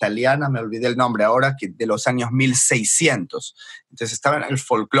melodía italiana, me olvidé el nombre ahora, de los años 1600. Entonces estaba en el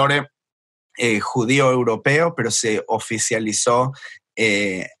folclore judío europeo, pero se oficializó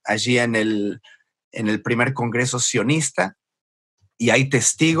allí en el primer congreso sionista, y hay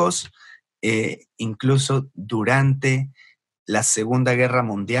testigos, incluso durante la Segunda Guerra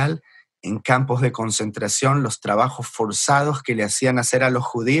Mundial, en campos de concentración, los trabajos forzados que le hacían hacer a los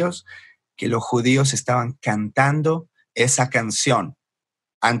judíos, que los judíos estaban cantando esa canción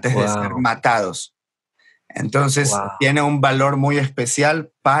antes de ser matados. Entonces, tiene un valor muy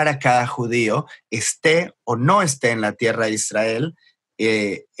especial para cada judío, esté o no esté en la tierra de Israel.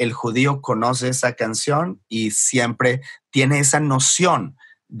 El judío conoce esa canción y siempre tiene esa noción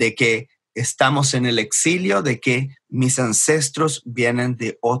de que estamos en el exilio, de que mis ancestros vienen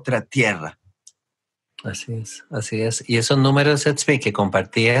de otra tierra. Así es, así es. Y esos números, Etzvi, que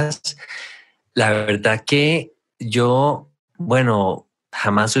compartías, la verdad que yo,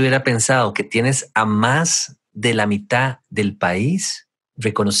 jamás hubiera pensado que tienes a más de la mitad del país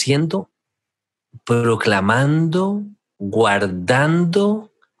reconociendo, proclamando,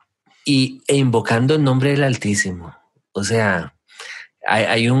 guardando e invocando el nombre del Altísimo. O sea,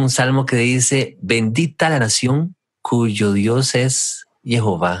 hay un salmo que dice, bendita la nación cuyo Dios es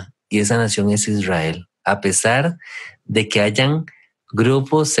Jehová, y esa nación es Israel. A pesar de que hayan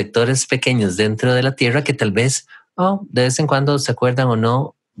grupos, sectores pequeños dentro de la tierra que tal vez de vez en cuando se acuerdan o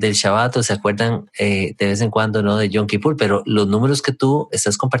no del Shabbat, o se acuerdan de vez en cuando no de Yom Kippur, pero los números que tú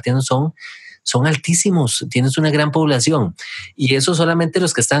estás compartiendo son altísimos. Tienes una gran población, y eso solamente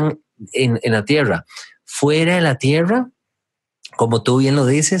los que están en la tierra. Fuera de la tierra, como tú bien lo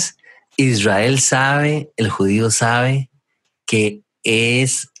dices, Israel sabe, el judío sabe que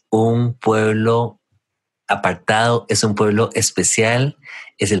es un pueblo apartado, es un pueblo especial,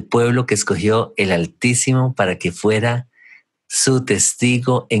 es el pueblo que escogió el Altísimo para que fuera su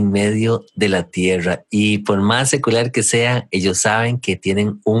testigo en medio de la tierra. Y por más secular que sea, ellos saben que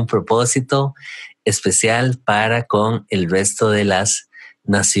tienen un propósito especial para con el resto de las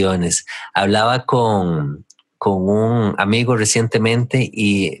naciones. Hablaba con un amigo recientemente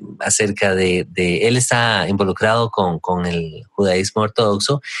y acerca de él está involucrado con el judaísmo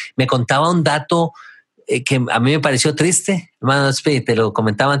ortodoxo. Me contaba un dato que a mí me pareció triste, hermano, te lo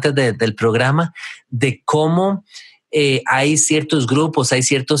comentaba antes del programa, de cómo hay ciertos grupos, hay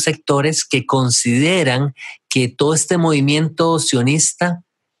ciertos sectores que consideran que todo este movimiento sionista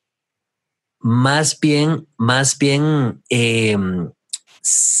más bien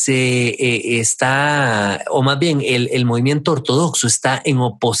está, o más bien el movimiento ortodoxo está en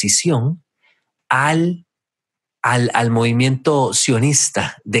oposición al movimiento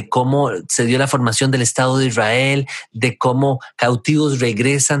sionista, de cómo se dio la formación del Estado de Israel, de cómo cautivos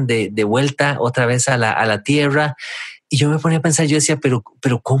regresan de vuelta otra vez a la tierra. Y yo me ponía a pensar, yo decía, pero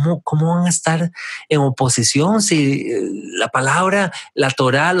 ¿cómo van a estar en oposición si la palabra, la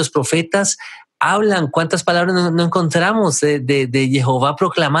Torá, los profetas hablan? ¿Cuántas palabras no encontramos de Jehová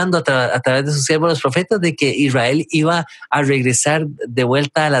proclamando a través de sus siervos los profetas de que Israel iba a regresar de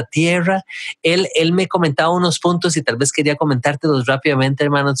vuelta a la tierra? Él me comentaba unos puntos y tal vez quería comentártelos rápidamente,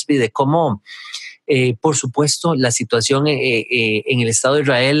 hermano Tzvi, de cómo, por supuesto, la situación en el Estado de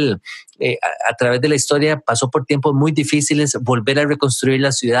Israel a través de la historia pasó por tiempos muy difíciles. Volver a reconstruir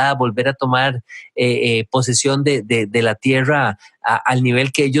la ciudad, volver a tomar posesión de la tierra al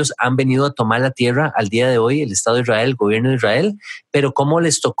nivel que ellos han venido a tomar la tierra al día de hoy, el Estado de Israel, el gobierno de Israel, pero cómo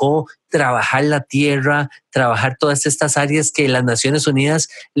les tocó trabajar la tierra, trabajar todas estas áreas que las Naciones Unidas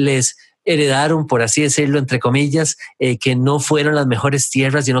les heredaron, por así decirlo, entre comillas, que no fueron las mejores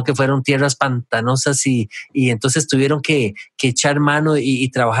tierras, sino que fueron tierras pantanosas, y entonces tuvieron que echar mano y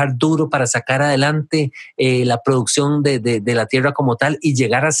trabajar duro para sacar adelante la producción de la tierra como tal y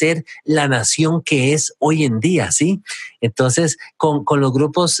llegar a ser la nación que es hoy en día, ¿sí? Entonces, con los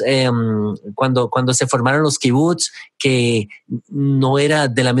grupos, cuando se formaron los kibbutz, que no era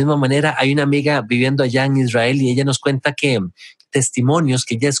de la misma manera. Hay una amiga viviendo allá en Israel y ella nos cuenta que testimonios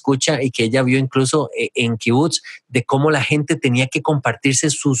que ella escucha y que ella vio incluso en kibutz, de cómo la gente tenía que compartirse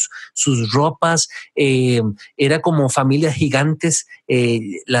sus ropas. Era como familias gigantes.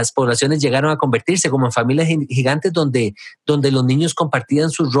 Las poblaciones llegaron a convertirse como en familias gigantes donde los niños compartían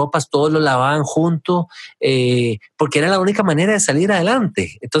sus ropas, todos lo lavaban juntos, porque era la única manera de salir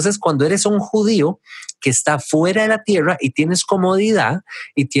adelante. Entonces, cuando eres un judío que está fuera de la tierra y tienes comodidad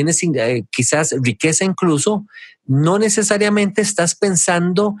y tienes quizás riqueza incluso, no necesariamente estás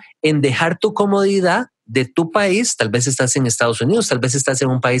pensando en dejar tu comodidad de tu país. Tal vez estás en Estados Unidos, tal vez estás en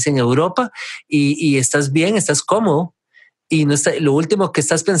un país en Europa y estás bien, estás cómodo. Y no está, lo último que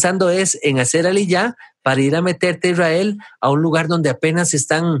estás pensando es en hacer aliyá para ir a meterte a Israel, a un lugar donde apenas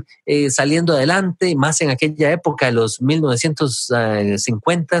están saliendo adelante, más en aquella época, de los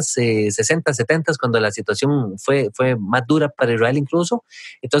 1950, 60, 70, cuando la situación fue más dura para Israel incluso.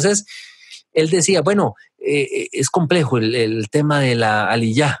 Entonces, él decía, bueno, es complejo el tema de la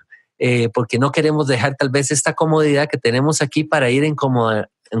aliyá, porque no queremos dejar tal vez esta comodidad que tenemos aquí para ir a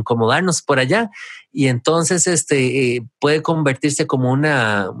incomodarnos por allá, y entonces puede convertirse como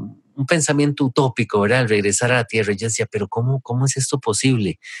un pensamiento utópico, ¿verdad? Al regresar a la tierra. Yo decía, pero ¿cómo es esto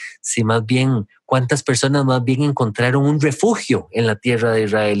posible? Si más bien, ¿cuántas personas más bien encontraron un refugio en la tierra de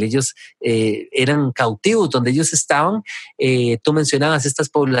Israel? Ellos eran cautivos donde ellos estaban. Tú mencionabas estas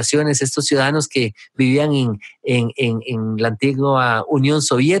poblaciones, estos ciudadanos que vivían en la antigua Unión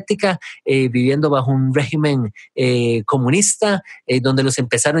Soviética, viviendo bajo un régimen comunista, donde los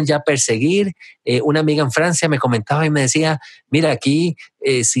empezaron ya a perseguir. Una amiga en Francia me comentaba y me decía, mira, aquí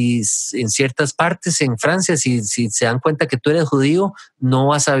si en ciertas partes en Francia, si se dan cuenta que tú eres judío, no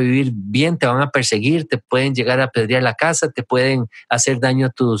vas a vivir bien, te van a perseguir, te pueden llegar a apedrear la casa, te pueden hacer daño a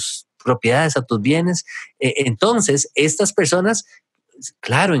tus propiedades, a tus bienes. Entonces, estas personas,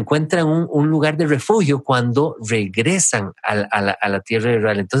 claro, encuentran un lugar de refugio cuando regresan a la tierra de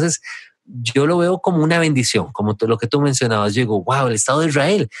Israel. Entonces, yo lo veo como una bendición, como lo que tú mencionabas. Yo digo, wow, el Estado de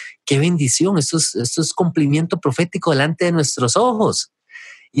Israel, qué bendición, esto es cumplimiento profético delante de nuestros ojos.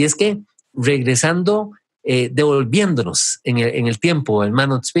 Y es que regresando, devolviéndonos en el tiempo,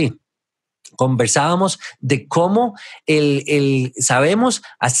 hermano Tzvi, conversábamos de cómo sabemos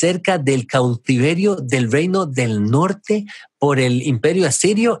acerca del cautiverio del reino del norte por el imperio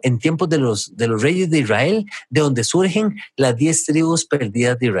asirio en tiempos de los reyes de Israel, de donde surgen las 10 tribus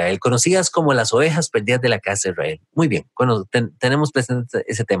perdidas de Israel, conocidas como las ovejas perdidas de la casa de Israel. Muy bien, bueno, tenemos presente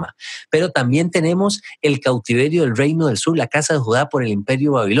ese tema. Pero también tenemos el cautiverio del reino del sur, la casa de Judá por el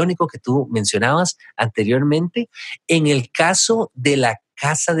imperio babilónico que tú mencionabas anteriormente. En el caso de la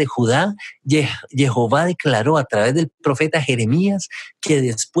casa de Judá, Jehová declaró a través del profeta Jeremías que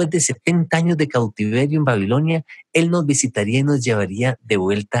después de 70 años de cautiverio en Babilonia, Él nos visitaría y nos llevaría de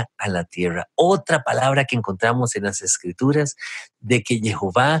vuelta a la tierra. Otra palabra que encontramos en las Escrituras, de que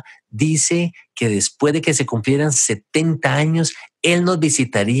Jehová dice que después de que se cumplieran 70 años, Él nos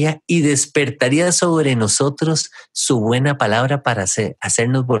visitaría y despertaría sobre nosotros su buena palabra para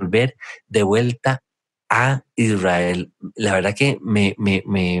hacernos volver de vuelta a Israel. La verdad que me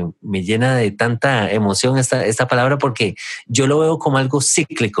llena de tanta emoción esta palabra, porque yo lo veo como algo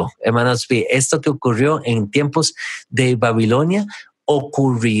cíclico, hermanos. Esto que ocurrió en tiempos de Babilonia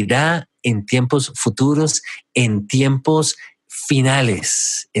ocurrirá en tiempos futuros, en tiempos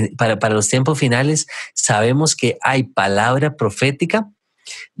finales. Para los tiempos finales sabemos que hay palabra profética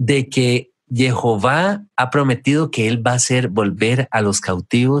de que Jehová ha prometido que Él va a hacer volver a los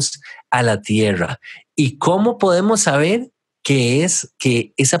cautivos a la tierra. ¿Y cómo podemos saber que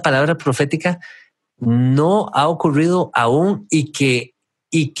esa palabra profética no ha ocurrido aún y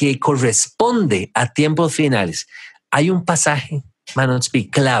que corresponde a tiempos finales? Hay un pasaje, Manospi,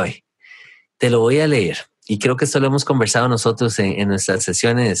 clave. Te lo voy a leer. Y creo que esto lo hemos conversado nosotros en nuestras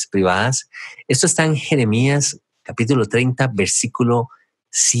sesiones privadas. Esto está en Jeremías capítulo 30, versículo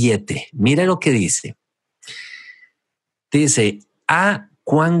 7. Mira lo que dice. Dice,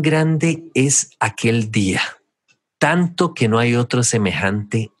 cuán grande es aquel día, tanto que no hay otro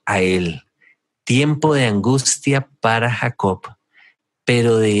semejante a él. Tiempo de angustia para Jacob,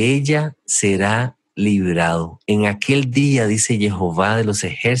 pero de ella será librado. En aquel día, dice Jehová de los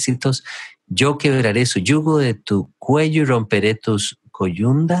ejércitos, yo quebraré su yugo de tu cuello y romperé tus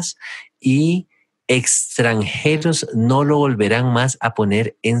coyundas, y extranjeros no lo volverán más a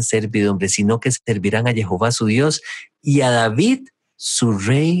poner en servidumbre, sino que servirán a Jehová su Dios y a David su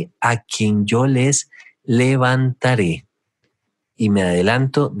rey, a quien yo les levantaré. Y me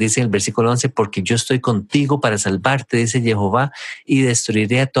adelanto, dice el versículo 11, porque yo estoy contigo para salvarte, dice Jehová, y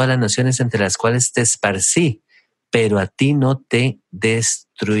destruiré a todas las naciones entre las cuales te esparcí, pero a ti no te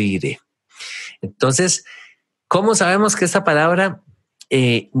destruiré. Entonces, ¿Cómo sabemos que esta palabra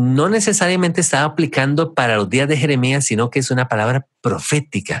no necesariamente estaba aplicando para los días de Jeremías, sino que es una palabra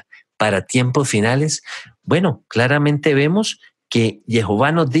profética para tiempos finales? Bueno, claramente vemos que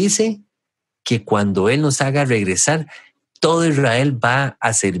Jehová nos dice que cuando Él nos haga regresar, todo Israel va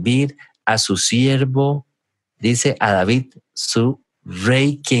a servir a su siervo, dice a David, su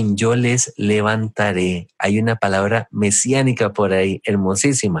rey, quien yo les levantaré. Hay una palabra mesiánica por ahí,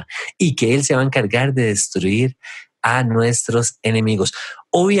 hermosísima, y que Él se va a encargar de destruir a nuestros enemigos.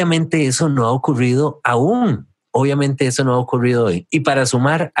 Obviamente eso no ha ocurrido aún. Obviamente eso no ha ocurrido hoy. Y para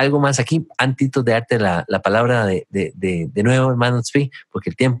sumar algo más aquí, antes de darte la palabra de nuevo, hermano Tzvi, porque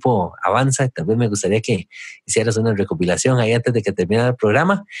el tiempo avanza, tal vez me gustaría que hicieras una recopilación ahí antes de que termine el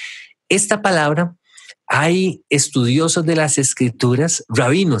programa. Esta palabra, hay estudiosos de las escrituras,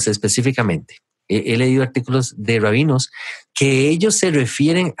 rabinos específicamente. He leído artículos de rabinos que ellos se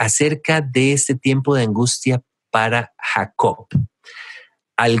refieren acerca de este tiempo de angustia para Jacob.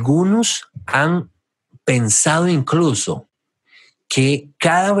 Algunos han pensado incluso que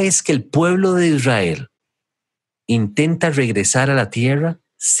cada vez que el pueblo de Israel intenta regresar a la tierra,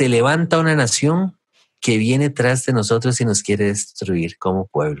 se levanta una nación que viene tras de nosotros y nos quiere destruir como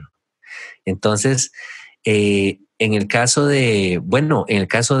pueblo. Entonces, en el caso de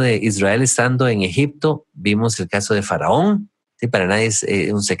Israel estando en Egipto, vimos el caso de Faraón. Sí, para nadie es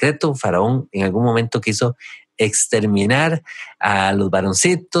un secreto. Faraón en algún momento quiso exterminar a los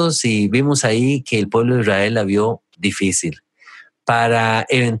varoncitos y vimos ahí que el pueblo de Israel la vio difícil. Para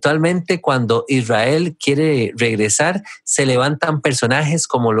eventualmente cuando Israel quiere regresar, se levantan personajes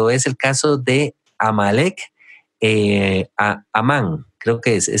como lo es el caso de Amalek, Amán, creo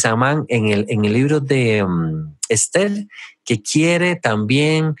que es Amán en el libro de Esther, que quiere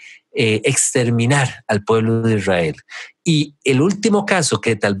también exterminar al pueblo de Israel. Y el último caso,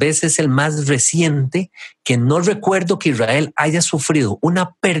 que tal vez es el más reciente, que no recuerdo que Israel haya sufrido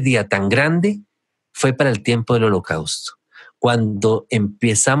una pérdida tan grande, fue para el tiempo del Holocausto. Cuando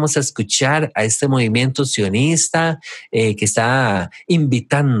empezamos a escuchar a este movimiento sionista que está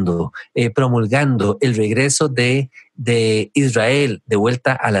invitando, promulgando el regreso de Israel de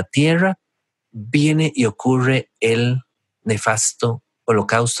vuelta a la tierra, viene y ocurre el nefasto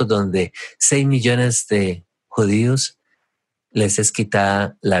Holocausto, donde 6 millones de judíos les es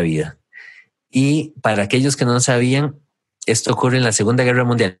quitada la vida. Y para aquellos que no sabían, esto ocurre en la Segunda Guerra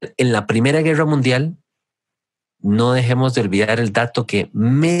Mundial. En la Primera Guerra Mundial, no dejemos de olvidar el dato que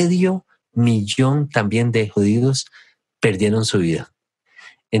 500,000 también de judíos perdieron su vida.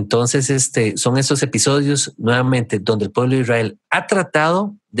 Entonces, son esos episodios nuevamente donde el pueblo de Israel ha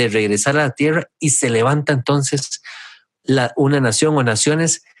tratado de regresar a la tierra y se levanta entonces una nación o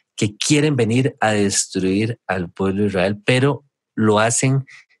naciones que quieren venir a destruir al pueblo de Israel, pero lo hacen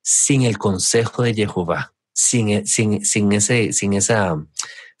sin el consejo de Jehová, sin ese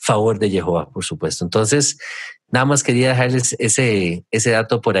favor de Jehová, por supuesto. Entonces, nada más quería dejarles ese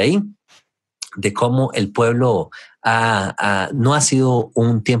dato por ahí de cómo el pueblo no ha sido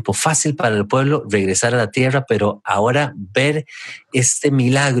un tiempo fácil para el pueblo regresar a la tierra, pero ahora ver este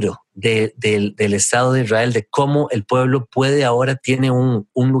milagro del Estado de Israel, de cómo el pueblo tiene un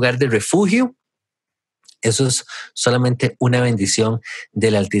lugar de refugio, eso es solamente una bendición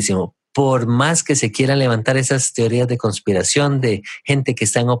del Altísimo. Por más que se quieran levantar esas teorías de conspiración de gente que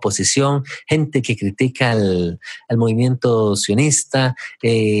está en oposición, gente que critica al movimiento sionista,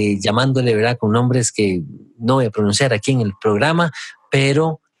 llamándole, ¿verdad?, con nombres que no voy a pronunciar aquí en el programa,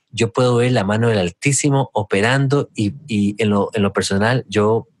 pero yo puedo ver la mano del Altísimo operando y en lo personal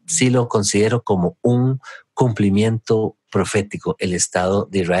yo sí lo considero como un cumplimiento profético, el Estado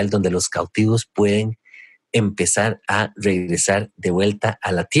de Israel, donde los cautivos pueden empezar a regresar de vuelta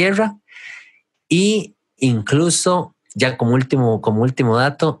a la tierra. Y incluso, ya como último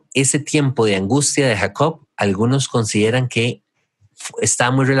dato, ese tiempo de angustia de Jacob, algunos consideran que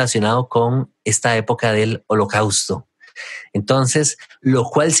está muy relacionado con esta época del Holocausto. Entonces, lo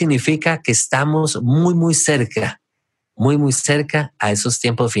cual significa que estamos muy, muy cerca a esos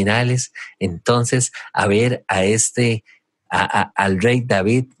tiempos finales. Entonces, a ver al rey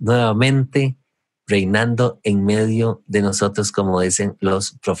David nuevamente reinando en medio de nosotros, como dicen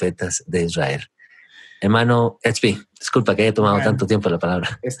los profetas de Israel. Hermano Tzvi, disculpa que haya tomado tanto tiempo la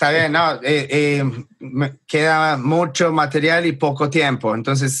palabra. Está bien, no, me queda mucho material y poco tiempo.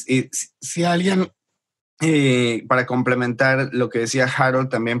 Entonces, si alguien, para complementar lo que decía Harold,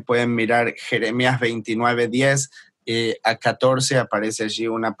 también pueden mirar Jeremías 29:10 a 14. Aparece allí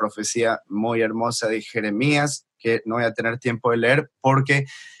una profecía muy hermosa de Jeremías que no voy a tener tiempo de leer porque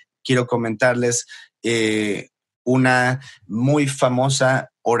quiero comentarles una muy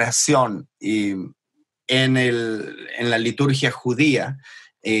famosa oración en la liturgia judía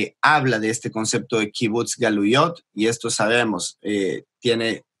habla de este concepto de kibbutz galuyot, y esto sabemos,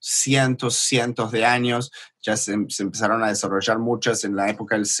 tiene cientos de años, ya se empezaron a desarrollar muchas en la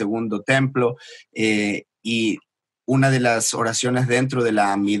época del Segundo Templo, y una de las oraciones dentro de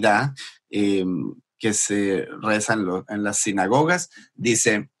la Amidá que se reza en las sinagogas,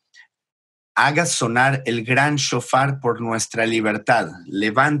 dice: haga sonar el gran shofar por nuestra libertad,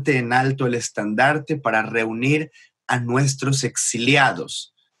 levante en alto el estandarte para reunir a nuestros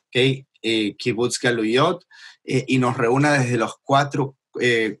exiliados, ¿okay? Kibbutz Galuyot, y nos reúna desde los 4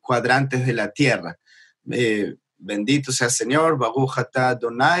 cuadrantes de la tierra. Bendito sea Señor, Baruch atah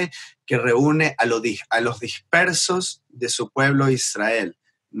Adonai, que reúne a los dispersos de su pueblo Israel.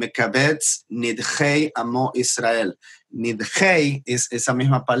 Mekabetz nidhei amo Israel. Nidhei es esa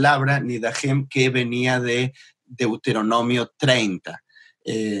misma palabra, nidahim, que venía de Deuteronomio 30,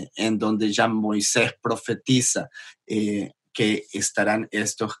 en donde ya Moisés profetiza que estarán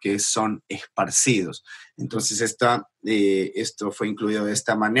estos que son esparcidos. Entonces esto fue incluido de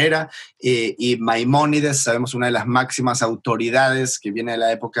esta manera, y Maimónides, sabemos, una de las máximas autoridades que viene de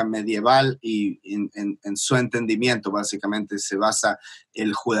la época medieval, y en su entendimiento básicamente se basa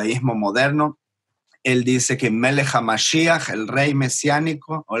el judaísmo moderno. Él dice que Melech HaMashiach, el rey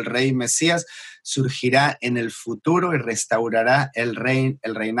mesiánico o el rey Mesías, surgirá en el futuro y restaurará el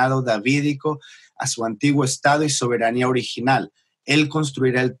reinado davídico a su antiguo estado y soberanía original. Él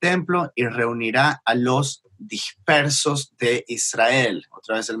construirá el templo y reunirá a los dispersos de Israel.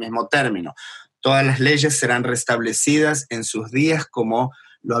 Otra vez el mismo término. Todas las leyes serán restablecidas en sus días como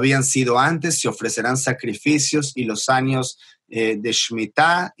lo habían sido antes. Se ofrecerán sacrificios, y los años de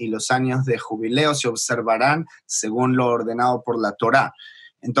Shemitah y los años de jubileo se observarán según lo ordenado por la Torá.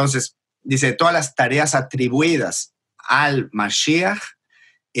 Entonces, dice, todas las tareas atribuidas al Mashiach,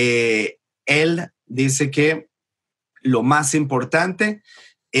 él dice que lo más importante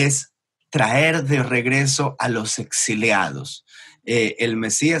es traer de regreso a los exiliados. El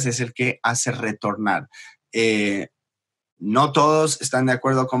Mesías es el que hace retornar. No todos están de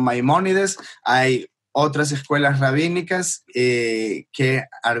acuerdo con Maimónides. Hay otras escuelas rabínicas que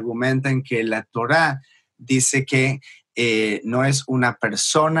argumentan que la Torá dice que no es una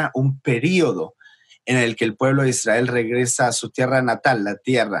persona, un periodo en el que el pueblo de Israel regresa a su tierra natal, la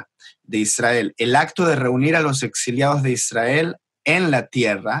tierra de Israel. El acto de reunir a los exiliados de Israel en la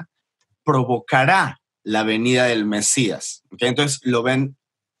tierra provocará la venida del Mesías. ¿Okay? Entonces lo ven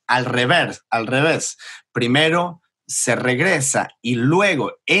al revés. Primero se regresa y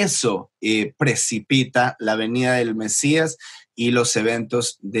luego eso precipita la venida del Mesías y los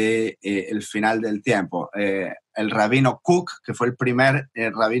eventos del final del tiempo. El rabino Kook, que fue el primer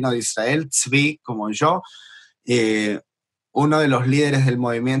rabino de Israel, Tzvi, como yo, uno de los líderes del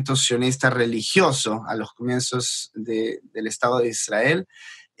movimiento sionista religioso a los comienzos del Estado de Israel,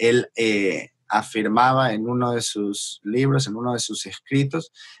 él afirmaba en uno de sus libros, en uno de sus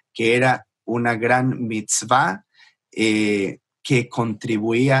escritos, que era una gran mitzvah que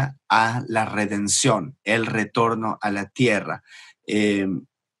contribuía a la redención, el retorno a la tierra.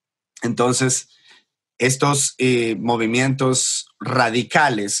 Entonces, estos movimientos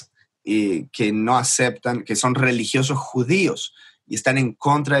radicales que no aceptan, que son religiosos judíos y están en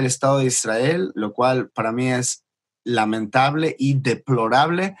contra del Estado de Israel, lo cual para mí es lamentable y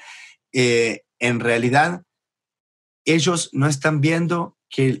deplorable. En realidad, ellos no están viendo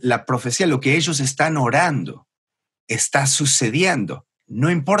que la profecía, lo que ellos están orando, está sucediendo. No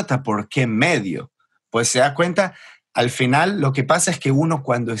importa por qué medio. Pues se da cuenta, al final lo que pasa es que uno,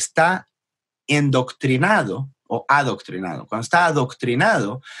 cuando está endoctrinado o adoctrinado, cuando está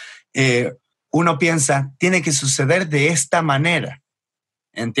adoctrinado, uno piensa, tiene que suceder de esta manera,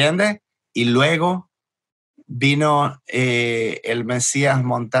 ¿entiende? Y luego vino el Mesías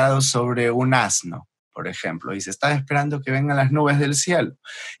montado sobre un asno, por ejemplo, y se estaba esperando que vengan las nubes del cielo,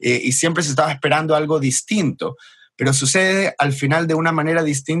 y siempre se estaba esperando algo distinto, pero sucede al final de una manera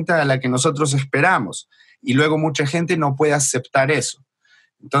distinta a la que nosotros esperamos, y luego mucha gente no puede aceptar eso.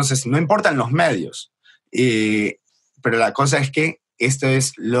 Entonces, no importan los medios, pero la cosa es que esto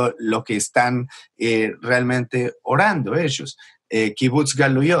es lo que están realmente orando ellos. Kibbutz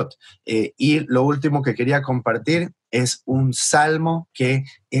Galuyot. Y lo último que quería compartir es un salmo que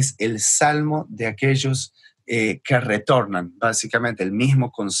es el salmo de aquellos que retornan, básicamente el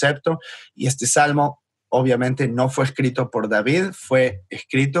mismo concepto. Y este salmo obviamente no fue escrito por David, fue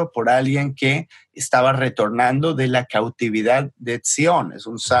escrito por alguien que estaba retornando de la cautividad de Sión. Es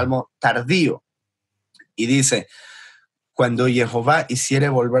un salmo tardío. Y dice, cuando Jehová hiciere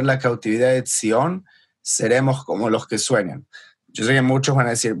volver la cautividad de Sión, seremos como los que sueñan. Yo sé que muchos van a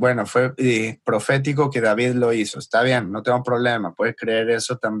decir, bueno, fue profético que David lo hizo. Está bien, no tengo problema, puedes creer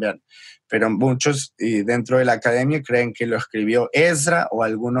eso también. Pero muchos dentro de la academia creen que lo escribió Esdra o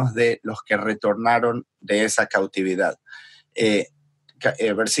algunos de los que retornaron de esa cautividad.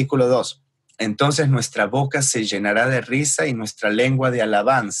 Versículo 2. Entonces nuestra boca se llenará de risa y nuestra lengua de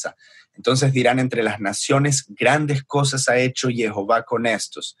alabanza. Entonces dirán entre las naciones, grandes cosas ha hecho Jehová con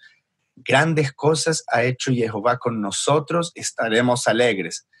estos. Grandes cosas ha hecho Jehová con nosotros, estaremos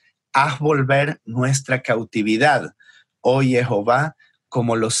alegres. Haz volver nuestra cautividad, oh Jehová,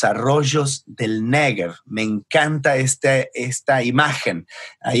 como los arroyos del Negev. Me encanta esta imagen.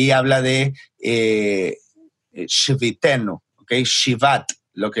 Ahí habla de Shivitenu, ¿okay? Shivat,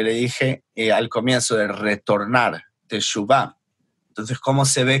 lo que le dije al comienzo, de retornar, de Shuvah. Entonces, ¿cómo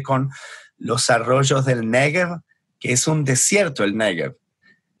se ve con los arroyos del Negev? Que es un desierto el Negev.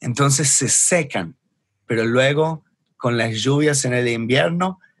 Entonces se secan, pero luego con las lluvias en el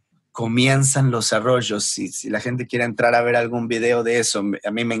invierno comienzan los arroyos. Si la gente quiere entrar a ver algún video de eso,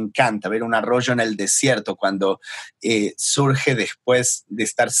 a mí me encanta ver un arroyo en el desierto cuando surge después de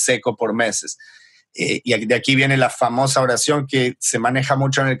estar seco por meses. Y de aquí viene la famosa oración que se maneja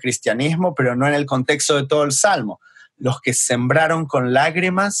mucho en el cristianismo, pero no en el contexto de todo el Salmo. Los que sembraron con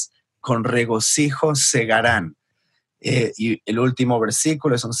lágrimas, con regocijo segarán. Y el último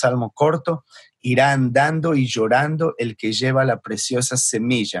versículo es un salmo corto. Irá andando y llorando el que lleva la preciosa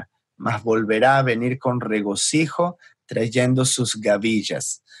semilla, mas volverá a venir con regocijo trayendo sus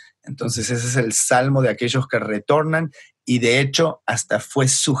gavillas. Entonces ese es el salmo de aquellos que retornan, y de hecho hasta fue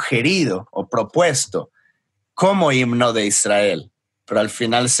sugerido o propuesto como himno de Israel, pero al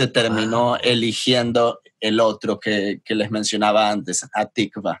final se terminó eligiendo el otro que les mencionaba antes,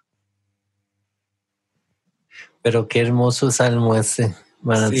 Atikva. Pero qué hermoso salmo ese.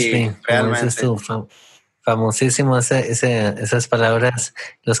 Bueno, sí, realmente. Es famosísimo esas palabras,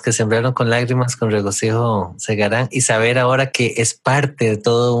 los que sembraron con lágrimas, con regocijo segarán, y saber ahora que es parte de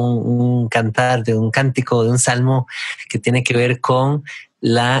todo un cantar, de un cántico, de un salmo que tiene que ver con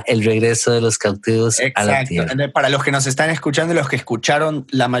el regreso de los cautivos. Exacto. A la tierra. Para los que nos están escuchando y los que escucharon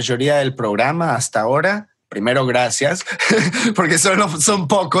la mayoría del programa hasta ahora, primero, gracias, porque son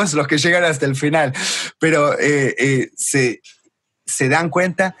pocos los que llegan hasta el final, pero se dan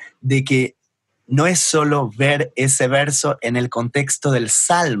cuenta de que no es solo ver ese verso en el contexto del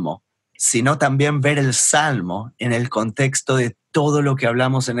Salmo, sino también ver el Salmo en el contexto de todo lo que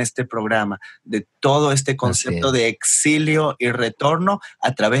hablamos en este programa, de todo este concepto de exilio y retorno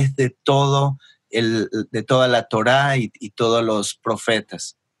a través de toda la Torá y todos los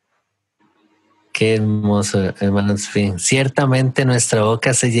profetas. Qué hermoso, hermanos. Ciertamente nuestra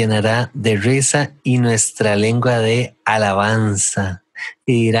boca se llenará de risa y nuestra lengua de alabanza.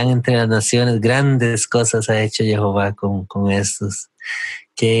 Y dirán entre las naciones, grandes cosas ha hecho Jehová con estos.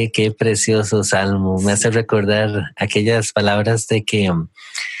 Qué precioso salmo. Me hace recordar aquellas palabras de que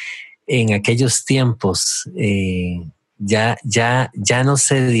en aquellos tiempos ya no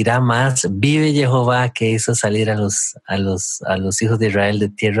se dirá más, vive Jehová que hizo salir a los hijos de Israel de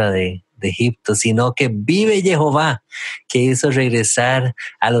tierra de Egipto, sino que vive Jehová que hizo regresar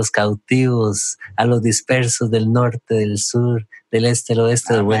a los cautivos, a los dispersos del norte, del sur, del este, del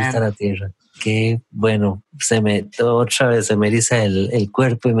oeste, de vuelta a la tierra. Qué bueno, otra vez se me eriza el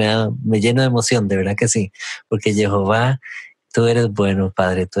cuerpo y me lleno de emoción, de verdad que sí, porque Jehová, tú eres bueno,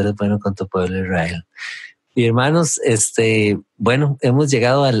 Padre, tú eres bueno con tu pueblo Israel. Y hermanos, bueno, hemos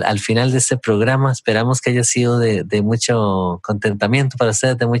llegado al final de este programa. Esperamos que haya sido de mucho contentamiento para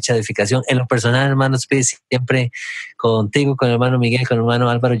ustedes, de mucha edificación. En lo personal, hermanos, siempre contigo, con el hermano Miguel, con el hermano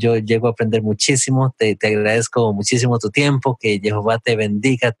Álvaro, yo llego a aprender muchísimo. Te agradezco muchísimo tu tiempo, que Jehová te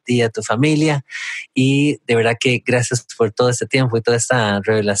bendiga a ti y a tu familia. Y de verdad que gracias por todo este tiempo y toda esta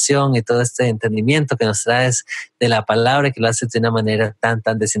revelación y todo este entendimiento que nos traes de la palabra, que lo haces de una manera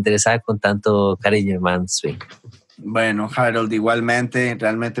tan desinteresada, con tanto cariño, hermanos. Bueno, Harold, igualmente,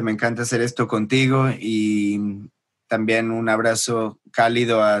 realmente me encanta hacer esto contigo, y también un abrazo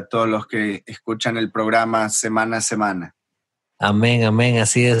cálido a todos los que escuchan el programa semana a semana. Amén, amén,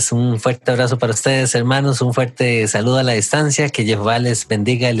 así es. Un fuerte abrazo para ustedes, hermanos, un fuerte saludo a la distancia, que Jehová les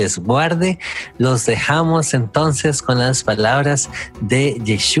bendiga y les guarde. Los dejamos entonces con las palabras de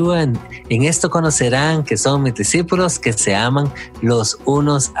Yeshua. En esto conocerán que son mis discípulos, que se aman los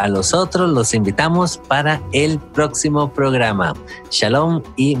unos a los otros. Los invitamos para el próximo programa. Shalom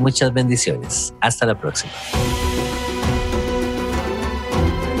y muchas bendiciones. Hasta la próxima.